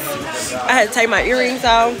helmets. I had to take my earrings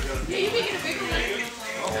off.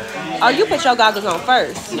 Oh, you put your goggles on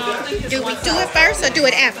first. No. Do we do it first or do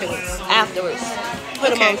it afterwards? Afterwards. Put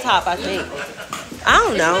them on top, I think. I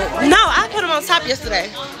don't know. No, I put them on top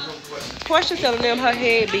yesterday. Portia telling them her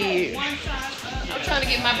head big. I'm trying to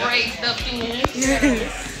get my braids stuffed in.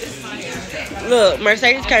 Look,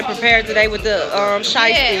 Mercedes came prepared today with the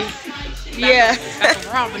shiesty. Yeah.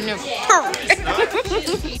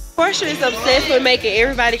 Portia is obsessed with making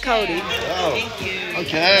everybody Cody. Oh,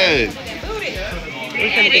 okay.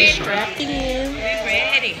 We're gonna get strapped in.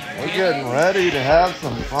 We're getting ready to have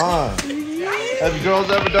some fun. Have you girls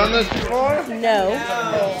ever done this before? No.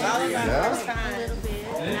 Yeah?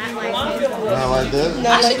 Not like this?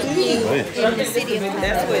 Not like this.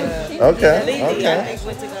 Okay, okay.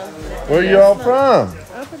 Where are you all from?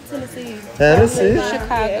 I'm from Tennessee. Tennessee?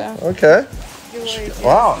 Chicago. Okay.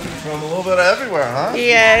 Wow, from a little bit of everywhere, huh?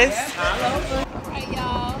 Yes. Alright,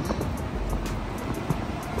 y'all.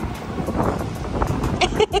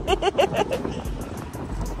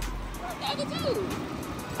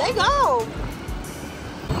 They go.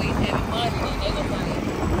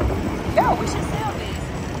 Yo, we should sell this.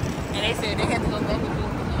 And they said they had to go back and do the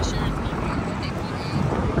insurance company. What they put in.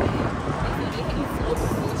 They said they had to flip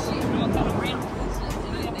this shit. All kind of random bullshit.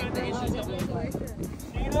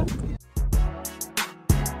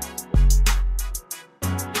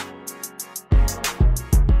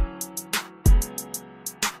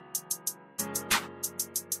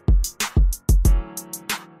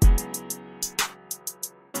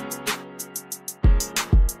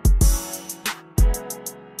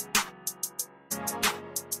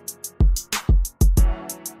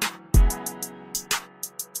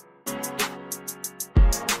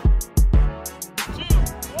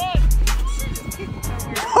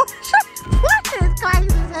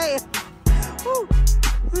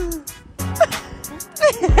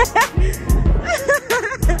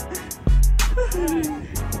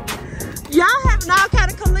 Y'all having all kind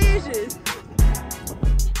of collisions.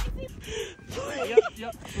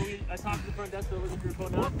 Yep. So I talked to the front desk. They're looking for your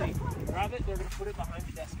phone now. They grab it. They're gonna put it behind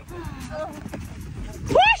the desk.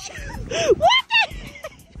 Push! What the?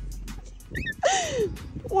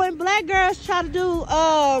 When black girls try to do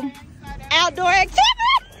outdoor activity.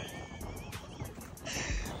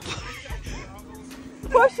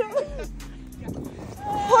 Push it.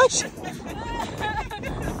 Push it.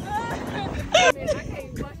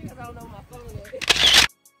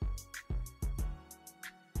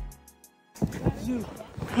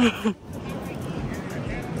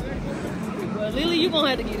 Well, Lily, you gonna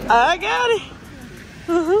have to get it. I got it.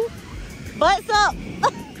 Butts up.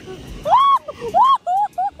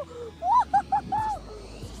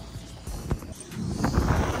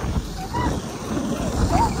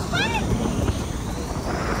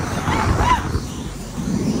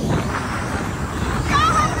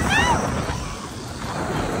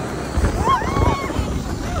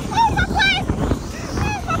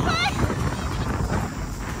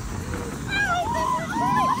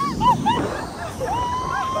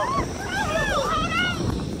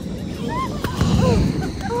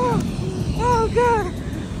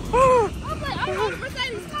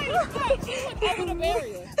 I'm gonna bury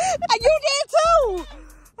you. You did too.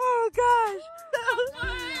 Oh gosh.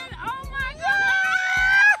 Oh my god.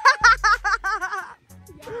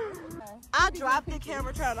 I dropped the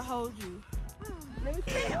camera trying to hold you. Let me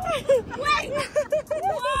see. Wait.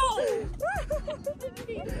 Whoa.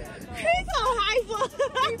 He's so hyper.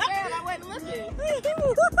 He fell. I wasn't looking.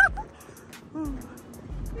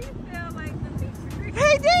 He fell like the picture.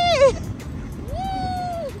 He did.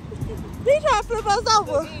 He tried to flip us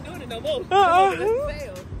over. He ain't doing it no more.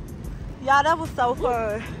 Y'all, that was so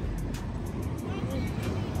fun.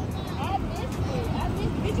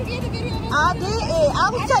 Did you get the video? I did. I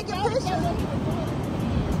was taking pictures.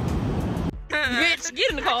 Bitch, get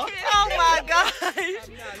in the car. Oh my gosh.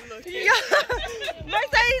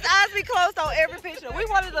 Mercedes' eyes be closed on every picture. We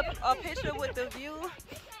wanted a picture with the view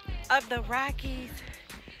of the Rockies.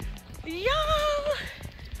 Y'all.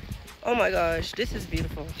 Oh my gosh, this is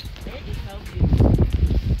beautiful. It is so beautiful.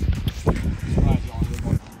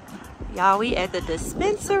 Y'all, we at the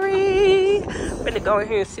dispensary. We're gonna go in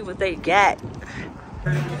here and see what they got. I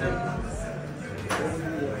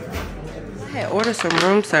had ordered some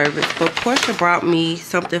room service, but Portia brought me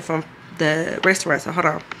something from the restaurant, so hold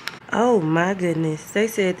on. Oh my goodness, they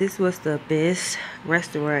said this was the best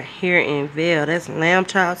restaurant here in VAIL. That's lamb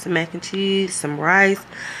chops, some mac and cheese, some rice,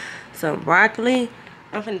 some broccoli.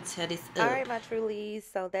 I'm gonna tear this up. Alright, my trulies,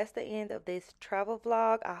 so that's the end of this travel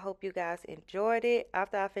vlog. I hope you guys enjoyed it.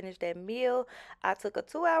 After I finished that meal, I took a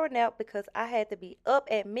 2-hour nap because I had to be up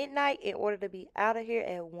at midnight in order to be out of here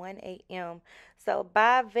at 1 a.m. So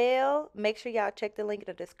by VAIL, make sure y'all check the link in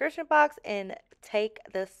the description box and take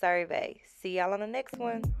the survey. See y'all on the next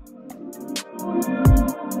one.